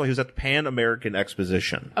Okay, first of all, he was at the Pan American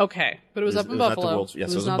Exposition. Okay, but it was up in Buffalo.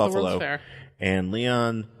 Yes, it was in Buffalo. The World's Fair. And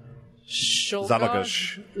Leon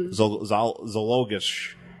Zalogish.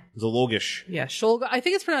 Yeah, Shulgash. I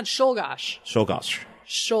think it's pronounced Shulgash.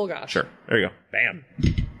 Shulgash. Sure. There you go. Bam.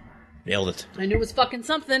 Nailed it. I knew it was fucking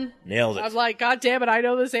something. Nailed it. I was like, God damn it, I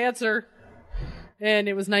know this answer. And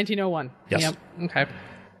it was 1901. Yes. Yep. Okay.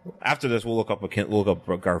 After this, we'll look up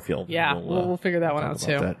Garfield. Yeah, we'll figure that one out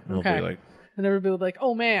too. Okay. And everybody will be like,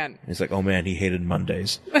 oh man. He's like, oh man, he hated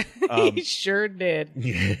Mondays. He sure did.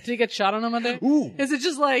 Did he get shot on a Monday? Ooh. Is it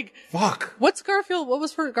just like, fuck. What's Garfield? What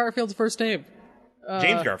was Garfield's first name?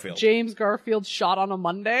 James Garfield. James Garfield shot on a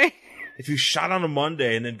Monday? If you shot on a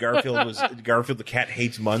Monday and then Garfield the cat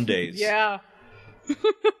hates Mondays. Yeah.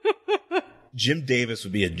 Jim Davis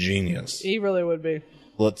would be a genius. He really would be.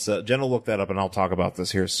 Let's Jen will look that up and I'll talk about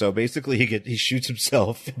this here. So basically he shoots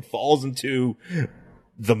himself and falls into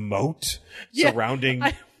the moat surrounding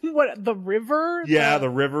what, the river? Yeah, the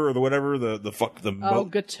river or the whatever, the moat. Oh,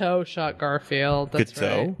 Gateau shot Garfield. That's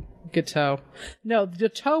right. Gateau. No,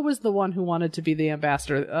 Gateau was the one who wanted to be the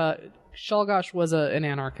ambassador. Shulgash was an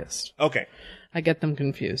anarchist. Okay. I get them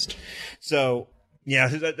confused. So yeah,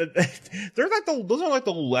 they're like those are like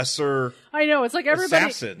the lesser. I know, it's like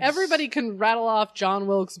everybody can rattle off John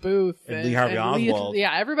Wilkes Booth and Lee Harvey Oswald.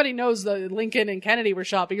 Yeah, everybody knows that Lincoln and Kennedy were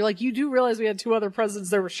shot, but you're like, you do realize we had two other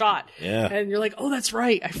presidents that were shot. Yeah, and you're like, oh, that's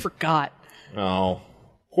right, I forgot. Oh,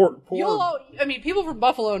 poor. I mean, people from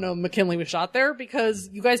Buffalo know McKinley was shot there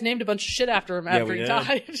because you guys named a bunch of shit after him after he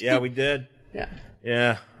died. Yeah, we did.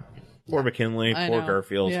 Yeah. Poor McKinley, poor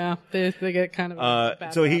Garfield. Yeah, they get kind of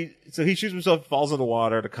bad so he shoots himself, falls in the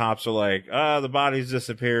water. The cops are like, the body's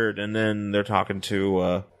disappeared, and then they're talking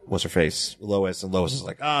to what's her face, Lois, and Lois is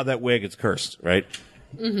like, that wig, it's cursed, right?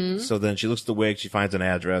 Mm-hmm. So then she looks at the wig, she finds an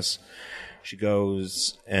address, she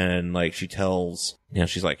goes and she tells,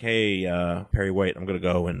 she's like, hey, Perry White, I'm gonna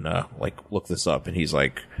go and look this up, and he's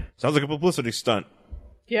like, sounds like a publicity stunt.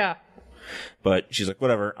 Yeah, but she's like,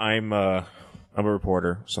 whatever, I'm a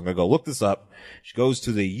reporter, so I'm gonna go look this up. She goes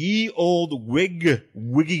to the ye old wiggy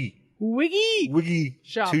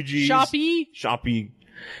shop. 2Gs, shoppy,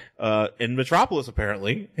 in Metropolis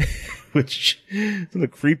apparently, which is in a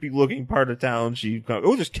creepy looking part of town.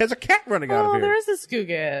 There's a cat running out of here. There is a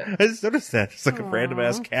Skooget. I just noticed that. It's like a random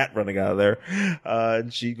ass cat running out of there.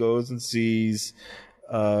 And she goes and sees,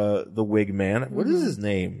 the wig man. What is his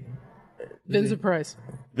name? Vincent Price.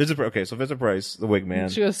 Okay, so Vincent Price, the wig man.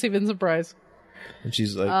 She goes see Vincent Price. And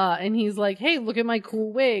she's like, and he's like, hey, look at my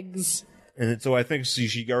cool wigs. And so I think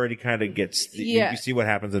she already kind of gets, you see what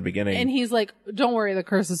happens at the beginning. And he's like, don't worry, the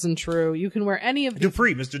curse isn't true. You can wear any of these.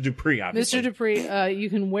 Mr. Dupree, obviously. Mr. Dupree, you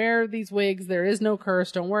can wear these wigs. There is no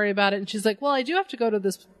curse. Don't worry about it. And she's like, well, I do have to go to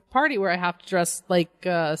this party where I have to dress like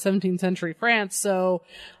 17th century France, so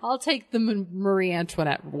I'll take the Marie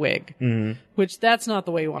Antoinette wig. Mm-hmm. Which that's not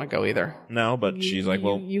the way you want to go either. No, but she's like,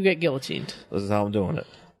 well, you get guillotined. This is how I'm doing it.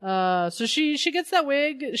 So she gets that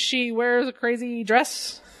wig. She wears a crazy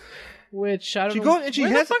dress, which I don't know. Where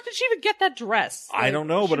the fuck did she even get that dress? Like, I don't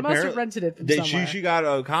know, but apparently must have rented it from somewhere. She got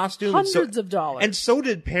a costume, hundreds of dollars, and so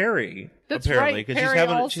did Perry. That's apparently, right.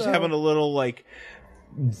 Perry she's having a little like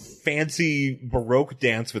fancy Baroque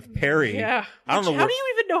dance with Perry. Yeah, I don't know. How do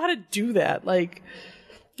you even know how to do that? Like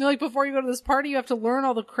before you go to this party, you have to learn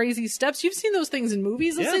all the crazy steps. You've seen those things in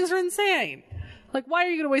movies. Those things are insane. Like, why are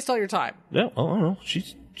you going to waste all your time? No, I don't know.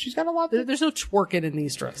 She's got a lot. There's no twerking in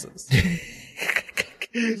these dresses.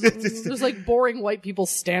 There's like boring white people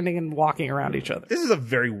standing and walking around each other. This is a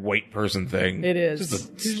very white person thing. It is.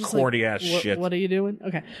 Just corny ass shit. What are you doing?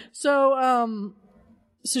 Okay. So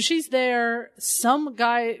she's there. Some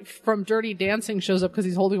guy from Dirty Dancing shows up because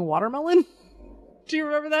he's holding a watermelon. Do you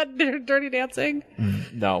remember that Dirty Dancing?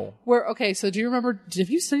 No. So do you remember, have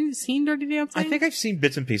you seen Dirty Dancing? I think I've seen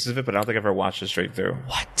bits and pieces of it, but I don't think I've ever watched it straight through.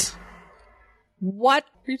 What?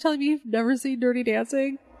 Are you telling me you've never seen Dirty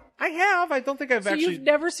Dancing? I have. I don't think I've actually. You've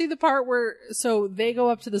never seen the part where they go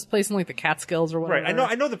up to this place in like the Catskills or whatever.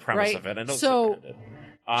 Right. I know the premise of it. I know. So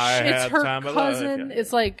it's her cousin. Okay.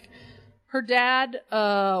 It's like her dad.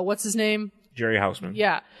 What's his name? Jerry Houseman.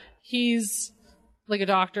 Yeah, he's like a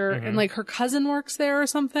doctor, and like her cousin works there or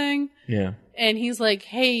something. Yeah. And he's like,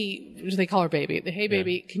 "Hey," they call her baby. "Hey,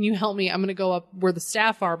 baby, can you help me? I'm going to go up where the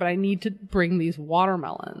staff are, but I need to bring these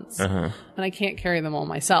watermelons, and I can't carry them all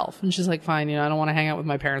myself." And she's like, "Fine, I don't want to hang out with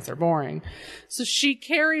my parents. They're boring." So she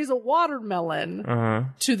carries a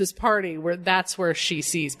watermelon to this party that's where she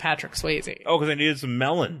sees Patrick Swayze. Oh, because I needed some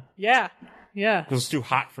melon. Yeah. Yeah. Because it's too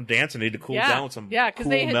hot from dancing. I need to cool down with some because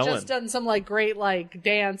they had just done some like great like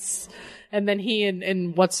dance. And then he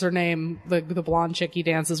and what's her name, the blonde chick he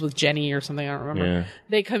dances with, Jenny or something, I don't remember. Yeah.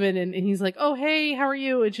 They come in and he's like, "Oh, hey, how are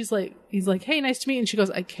you?" And he's like, "Hey, nice to meet you." And she goes,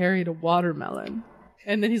 "I carried a watermelon."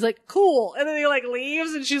 And then he's like, "Cool." And then he like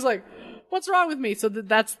leaves and she's like, "What's wrong with me?" So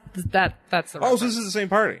that's the reference. Oh, so this is the same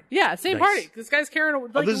party. Yeah, same party. This guy's carrying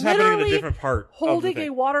a this is happening in a different part. Holding a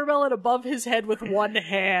watermelon above his head with one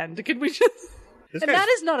hand. Can we just that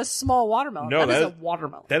is not a small watermelon. No, that is a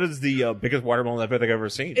watermelon. That is the biggest watermelon I think I've ever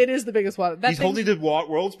seen. It is the biggest watermelon. He's holding the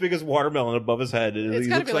world's biggest watermelon above his head. It's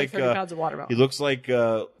got to be like 30 pounds of watermelon. He looks like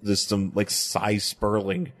some like Cy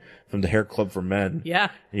Sperling from the Hair Club for Men. Yeah.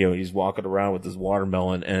 He's walking around with this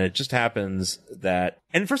watermelon, and it just happens that...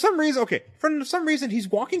 And for some reason, he's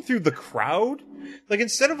walking through the crowd. Like,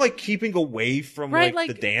 instead of, like, keeping away from, like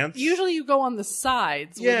the dance. Usually you go on the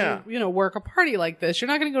sides when you work a party like this. You're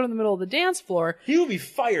not going to go to the middle of the dance floor. He will be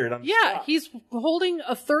fired on spot. He's holding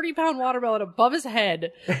a 30-pound watermelon above his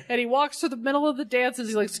head, and he walks to the middle of the dance, and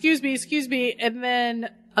he's like, excuse me, and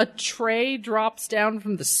then a tray drops down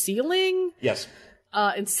from the ceiling. Yes.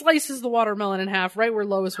 And slices the watermelon in half right where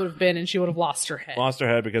Lois would have been, and she would have lost her head. Lost her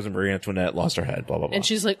head because of Marie Antoinette lost her head, blah, blah, blah. And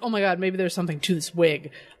she's like, "Oh my God, maybe there's something to this wig.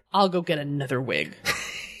 I'll go get another wig."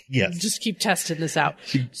 Yes. Just keep testing this out.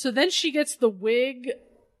 So then she gets the wig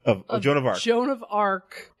of Joan of Arc. Joan of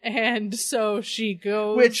Arc. And so she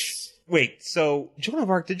goes... So Joan of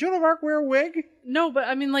Arc, did Joan of Arc wear a wig? No, but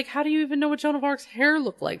I mean, like, how do you even know what Joan of Arc's hair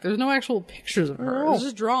looked like? There's no actual pictures of her. There's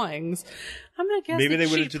just drawings. I'm gonna guess maybe that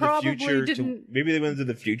they went into the future. Maybe they went into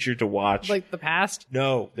the future to watch, like, the past.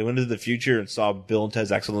 No, they went into the future and saw Bill and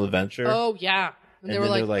Ted's Excellent Adventure. Oh yeah. And they were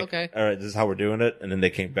like, okay. All right, this is how we're doing it. And then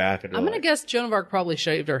they came back. And I'm going to guess Joan of Arc probably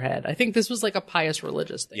shaved her head. I think this was like a pious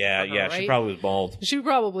religious thing. Yeah, right? She probably was bald. She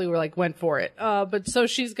probably went for it. But so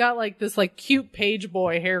she's got like this like cute page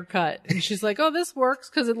boy haircut. And she's like, "Oh, this works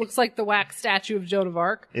because it looks like the wax statue of Joan of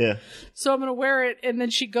Arc." Yeah. So I'm going to wear it. And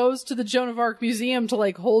then she goes to the Joan of Arc museum to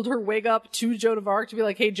like hold her wig up to Joan of Arc to be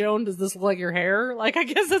like, "Hey, Joan, does this look like your hair?" Like, I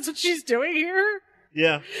guess that's what she's doing here.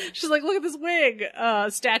 Yeah. She's like, "Look at this wig,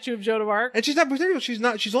 statue of Joan of Arc." And she's not particular.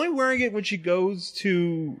 She's only wearing it when she's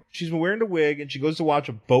been wearing the wig and she goes to watch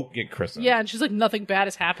a boat get christened. Yeah, and she's like, "Nothing bad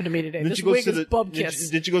has happened to me today. This wig is bubkiss."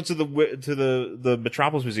 Did she go to the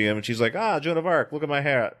Metropolis Museum and she's like, Joan of Arc, look at my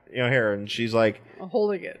hair, and she's like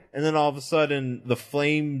holding it. And then all of a sudden the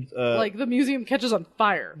flame, like the museum catches on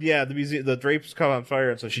fire. Yeah, the drapes come on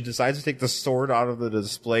fire, and so she decides to take the sword out of the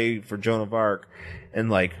display for Joan of Arc and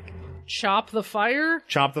like chop the fire,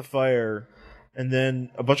 and then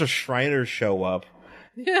a bunch of Shriners show up.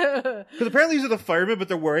 Yeah, because apparently these are the firemen, but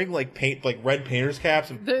they're wearing like red painters caps.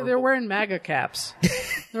 And they're wearing MAGA caps.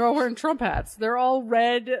 They're all wearing Trump hats. They're all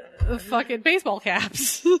red fucking baseball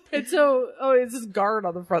caps. And so, it's this guard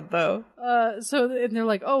on the front though. And they're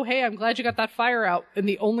like, oh, hey, I'm glad you got that fire out. And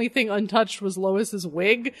the only thing untouched was Lois's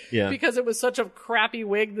wig. Yeah. Because it was such a crappy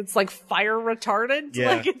wig that's like fire retardant.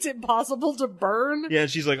 Yeah. Like it's impossible to burn. Yeah,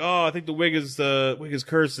 and she's like, oh, I think the wig is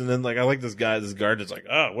cursed. And then like, I like this guard is like,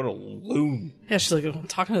 oh, what a loon. Yeah, she's like, I'm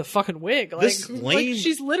talking to the fucking wig. Like, This lame-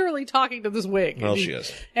 she's literally talking to this wig. Well, she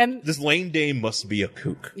is. And This Lane Dame must be a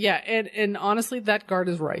kook. yeah, and honestly, that guard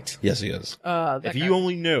is right. Yes, he is. That If guy. you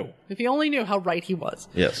only knew. If you only knew how right he was.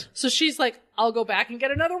 Yes. So she's like, I'll go back and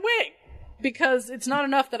get another wig. Because it's not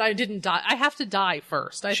enough that I didn't die. I have to die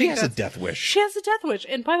first. She has a death wish. She has a death wish.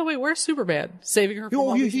 And by the way, where's Superman? Saving her from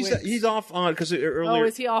all these wigs. He's off on, because earlier. Oh,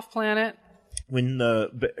 is he off planet? When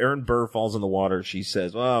Aaron Burr falls in the water, she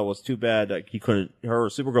says, "Oh, well, it's too bad that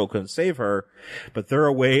Supergirl couldn't save her, but they're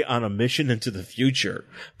away on a mission into the future,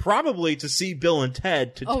 probably to see Bill and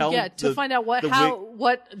Ted to to find out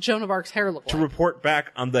what Joan of Arc's hair looked to like. report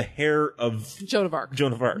back on the hair of Joan of Arc.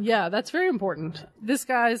 Joan of Arc." Yeah, that's very important. This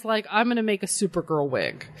guy's like, I'm gonna make a Supergirl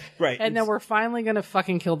wig, Right, and then we're finally gonna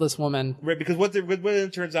fucking kill this woman. Right, because what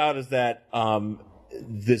it turns out is that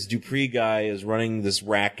this Dupree guy is running this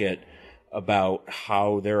racket about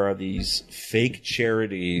how there are these fake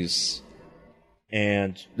charities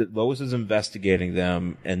and that Lois is investigating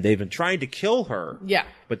them and they've been trying to kill her. Yeah.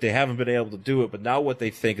 But they haven't been able to do it. But now what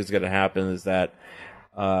they think is going to happen is that,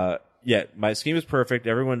 my scheme is perfect.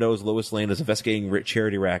 Everyone knows Lois Lane is investigating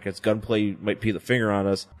charity rackets. Gunplay might put the finger on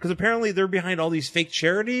us. Because apparently they're behind all these fake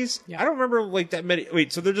charities. Yeah. I don't remember like that many.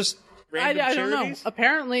 Wait, so they're just random I don't know. charities?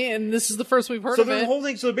 Apparently, and this is the first we've heard So of they're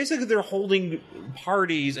it. so basically they're holding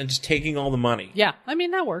parties and just taking all the money. Yeah, I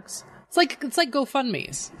mean that works. It's like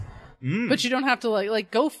GoFundMe's, but you don't have to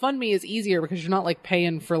like GoFundMe is easier because you're not like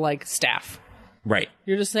paying for like staff. Right.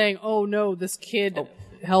 You're just saying, oh no, this kid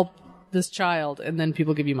helped this child, and then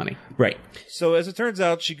people give you money. Right. So as it turns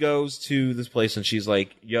out, she goes to this place and she's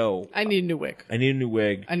like, yo, I need a new wig. I need a new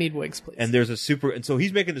wig. I need wigs, please. And there's and so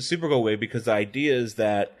he's making the Supergirl wig because the idea is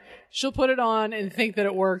that, she'll put it on and think that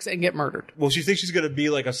it works and get murdered. well, she thinks she's going to be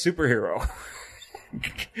like a superhero.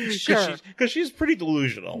 Sure. Because she's pretty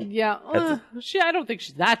delusional. Yeah. I don't think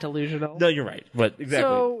she's that delusional. No, you're right. But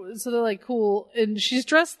exactly. So they're like, cool. And she's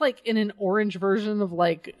dressed like in an orange version of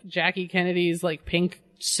like Jackie Kennedy's like pink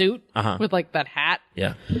suit with like that hat.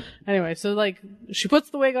 Yeah. Anyway, so like she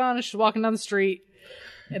puts the wig on and she's walking down the street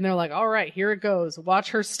and they're like, all right, here it goes.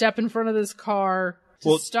 Watch her step in front of this car.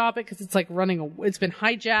 Stop it because it's like it's been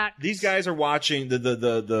hijacked. These guys are watching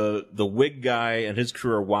the wig guy and his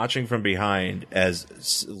crew are watching from behind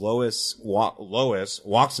as Lois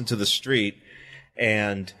walks into the street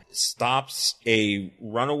and stops a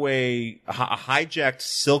runaway hijacked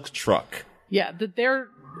silk truck. Yeah,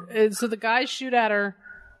 so the guys shoot at her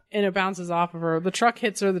and it bounces off of her. The truck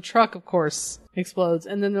hits her. The truck, of course, explodes.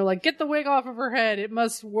 And then they're like, get the wig off of her head. It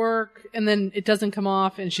must work. And then it doesn't come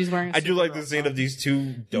off and she's wearing a I do like the scene of these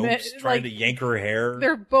two dopes trying to yank her hair.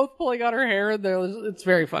 They're both pulling out her hair. It's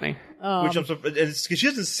very funny. She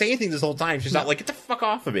doesn't say anything this whole time. She's not like, get the fuck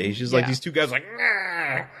off of me. She's like, these two guys like,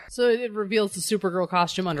 nah. So it reveals the Supergirl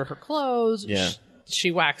costume under her clothes. Yeah.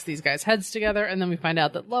 She whacks these guys' heads together, and then we find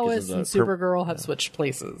out that Lois and Supergirl have switched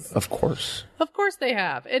places. Of course. Of course they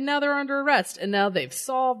have. And now they're under arrest, and now they've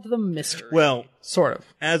solved the mystery. Well, sort of.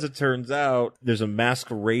 As it turns out, there's a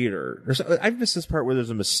masquerader. I've missed this part where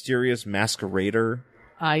there's a mysterious masquerader.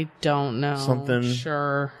 I don't know. Something.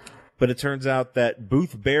 Sure. But it turns out that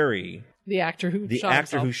Booth Barry, the actor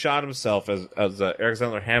who shot himself as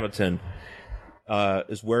Alexander Hamilton,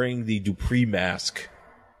 is wearing the Dupree mask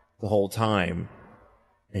the whole time.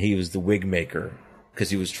 And he was the wig maker because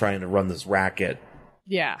he was trying to run this racket.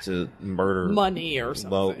 Yeah. To murder money or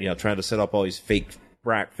something. Trying to set up all these fake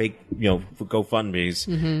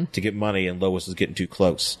GoFundMes to get money, and Lois is getting too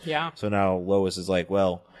close. Yeah. So now Lois is like,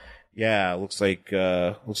 well, yeah, looks like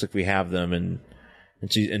we have them, and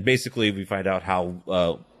basically we find out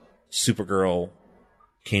how Supergirl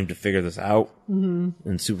came to figure this out, and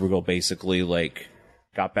Supergirl basically like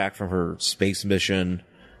got back from her space mission.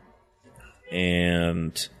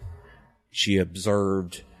 And she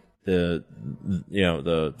observed the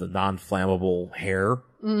non-flammable hair.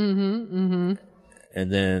 And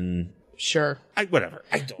then sure. Whatever.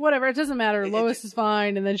 It doesn't matter. Lois is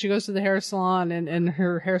fine, and then she goes to the hair salon, and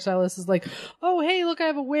her hairstylist is like, "Oh, hey, look, I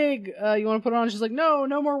have a wig. You want to put it on?" She's like, "No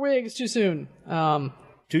more wigs. Too soon."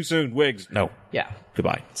 Too soon. Wigs. No. Yeah.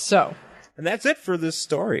 Goodbye. So. And that's it for this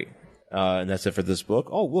story. And that's it for this book.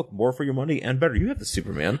 Oh, look, more for your money and better. You have the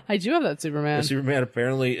Superman. I do have that Superman. The Superman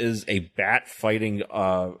apparently is a bat fighting,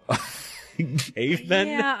 cavemen.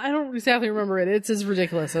 Yeah, I don't exactly remember it. It's as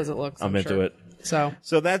ridiculous as it looks. I'm into sure. it. So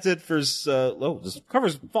that's it for. This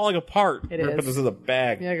cover's falling apart. It We're gonna is. put this in the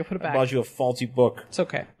bag. Yeah, I can put it back. I bought you a faulty book. it's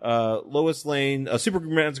okay. Lois Lane,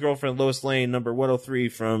 Superman's girlfriend, Lois Lane, number 103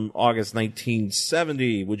 from August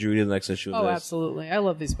 1970. Would you read the next issue of Oh, this? absolutely. I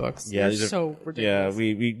love these books. Yeah, They're these are so ridiculous. Yeah,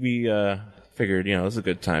 we figured, this is a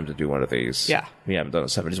good time to do one of these. Yeah. We haven't done a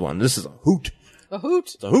 70s one. This is a hoot. A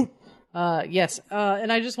hoot. It's a hoot. Yes.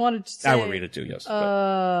 And I just wanted to say I would read it too, yes.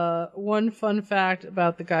 one fun fact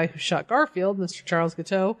about the guy who shot Garfield, Mr. Charles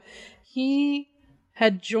Guiteau. He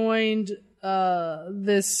had joined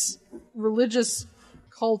this religious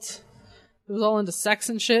cult. It was all into sex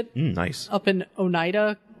and shit Nice. up in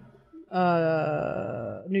Oneida,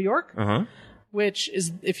 New York. Uh-huh. Which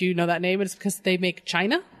is, if you know that name, it's because they make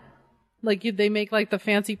china. Like, they make, like, the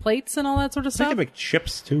fancy plates and all that sort of I think stuff. they make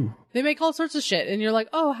chips too. They make all sorts of shit, and you're like,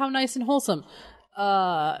 oh, how nice and wholesome.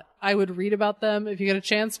 I would read about them if you get a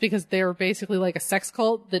chance, because they're basically like a sex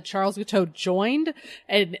cult that Charles Guiteau joined,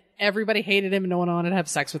 and everybody hated him and no one wanted to have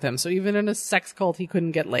sex with him. So even in a sex cult, he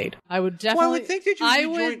couldn't get laid. I would definitely, Well, I would think that you I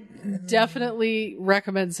should would definitely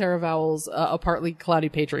recommend Sarah Vowell's A Partly Cloudy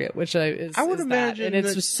Patriot, which is I would is imagine that. And it's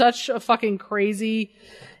that- just such a fucking crazy,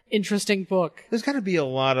 interesting book. There's got to be a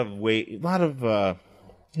lot of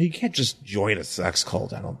you can't just join a sex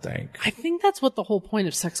cult, I don't think. I think that's what the whole point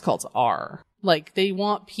of sex cults are. Like, they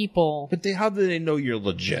want people, But how do they know you're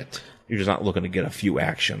legit? You're just not looking to get a few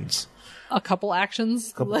actions. a couple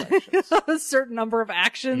actions, a certain number of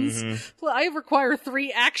actions. Mm-hmm. I require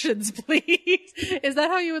 3 actions, please. Is that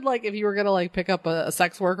how you would, like, if you were gonna, like, pick up a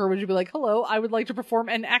sex worker, would you be like, hello, I would like to perform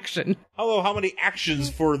an action? Hello, how many actions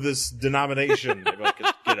for this denomination? They'd be like,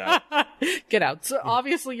 get out. Get out. So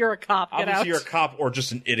obviously you're a cop. Get Obviously out. you're a cop or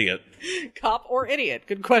just an idiot. Cop or idiot.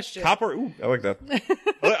 Good question. Cop or ooh, I like that.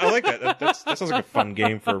 I like that. That sounds like a fun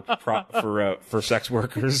game for sex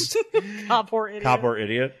workers. Cop or idiot. Cop or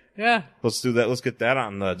idiot. Yeah. Let's do that. Let's get that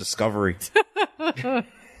on Discovery.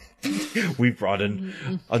 We brought in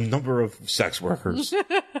a number of sex workers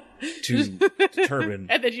to determine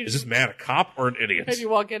And then you is this man a cop or an idiot? And you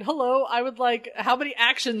walk in, hello, I would like, how many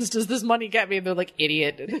actions does this money get me? And they're like,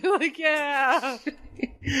 idiot. And you're like, yeah.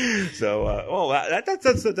 So,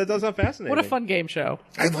 that does sound fascinating. What a fun game show.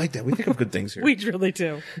 I like that. We think of good things here. We really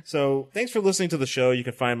do. So, thanks for listening to the show. You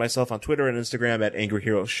can find myself on Twitter and Instagram at Angry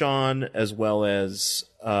Hero Sean, as well as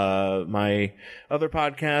my other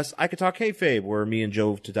podcast, I Could Talk Kayfabe, where me and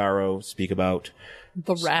Joe Todaro speak about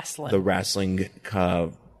The wrestling. the wrestling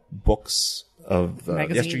books of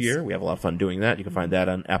Magazines. yesteryear. We have a lot of fun doing that. You can find that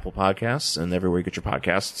on Apple Podcasts and everywhere you get your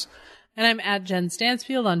podcasts. And I'm at Jen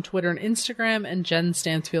Stansfield on Twitter and Instagram, and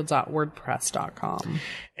jenstansfield.wordpress.com.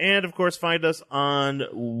 And, of course, find us on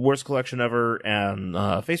Worst Collection Ever and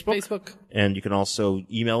Facebook. And you can also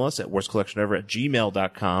email us at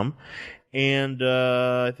worstcollectionever@gmail.com. And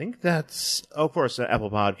I think that's, of course,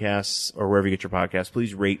 Apple Podcasts or wherever you get your podcasts.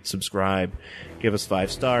 Please rate, subscribe, give us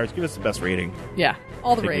 5 stars, give us the best rating. Yeah.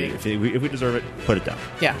 All the If ratings. we deserve it, put it down.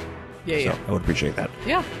 Yeah. Yeah. So I would appreciate that.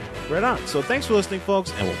 Yeah. Right on. So thanks for listening,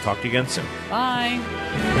 folks, and we'll talk to you again soon. Bye.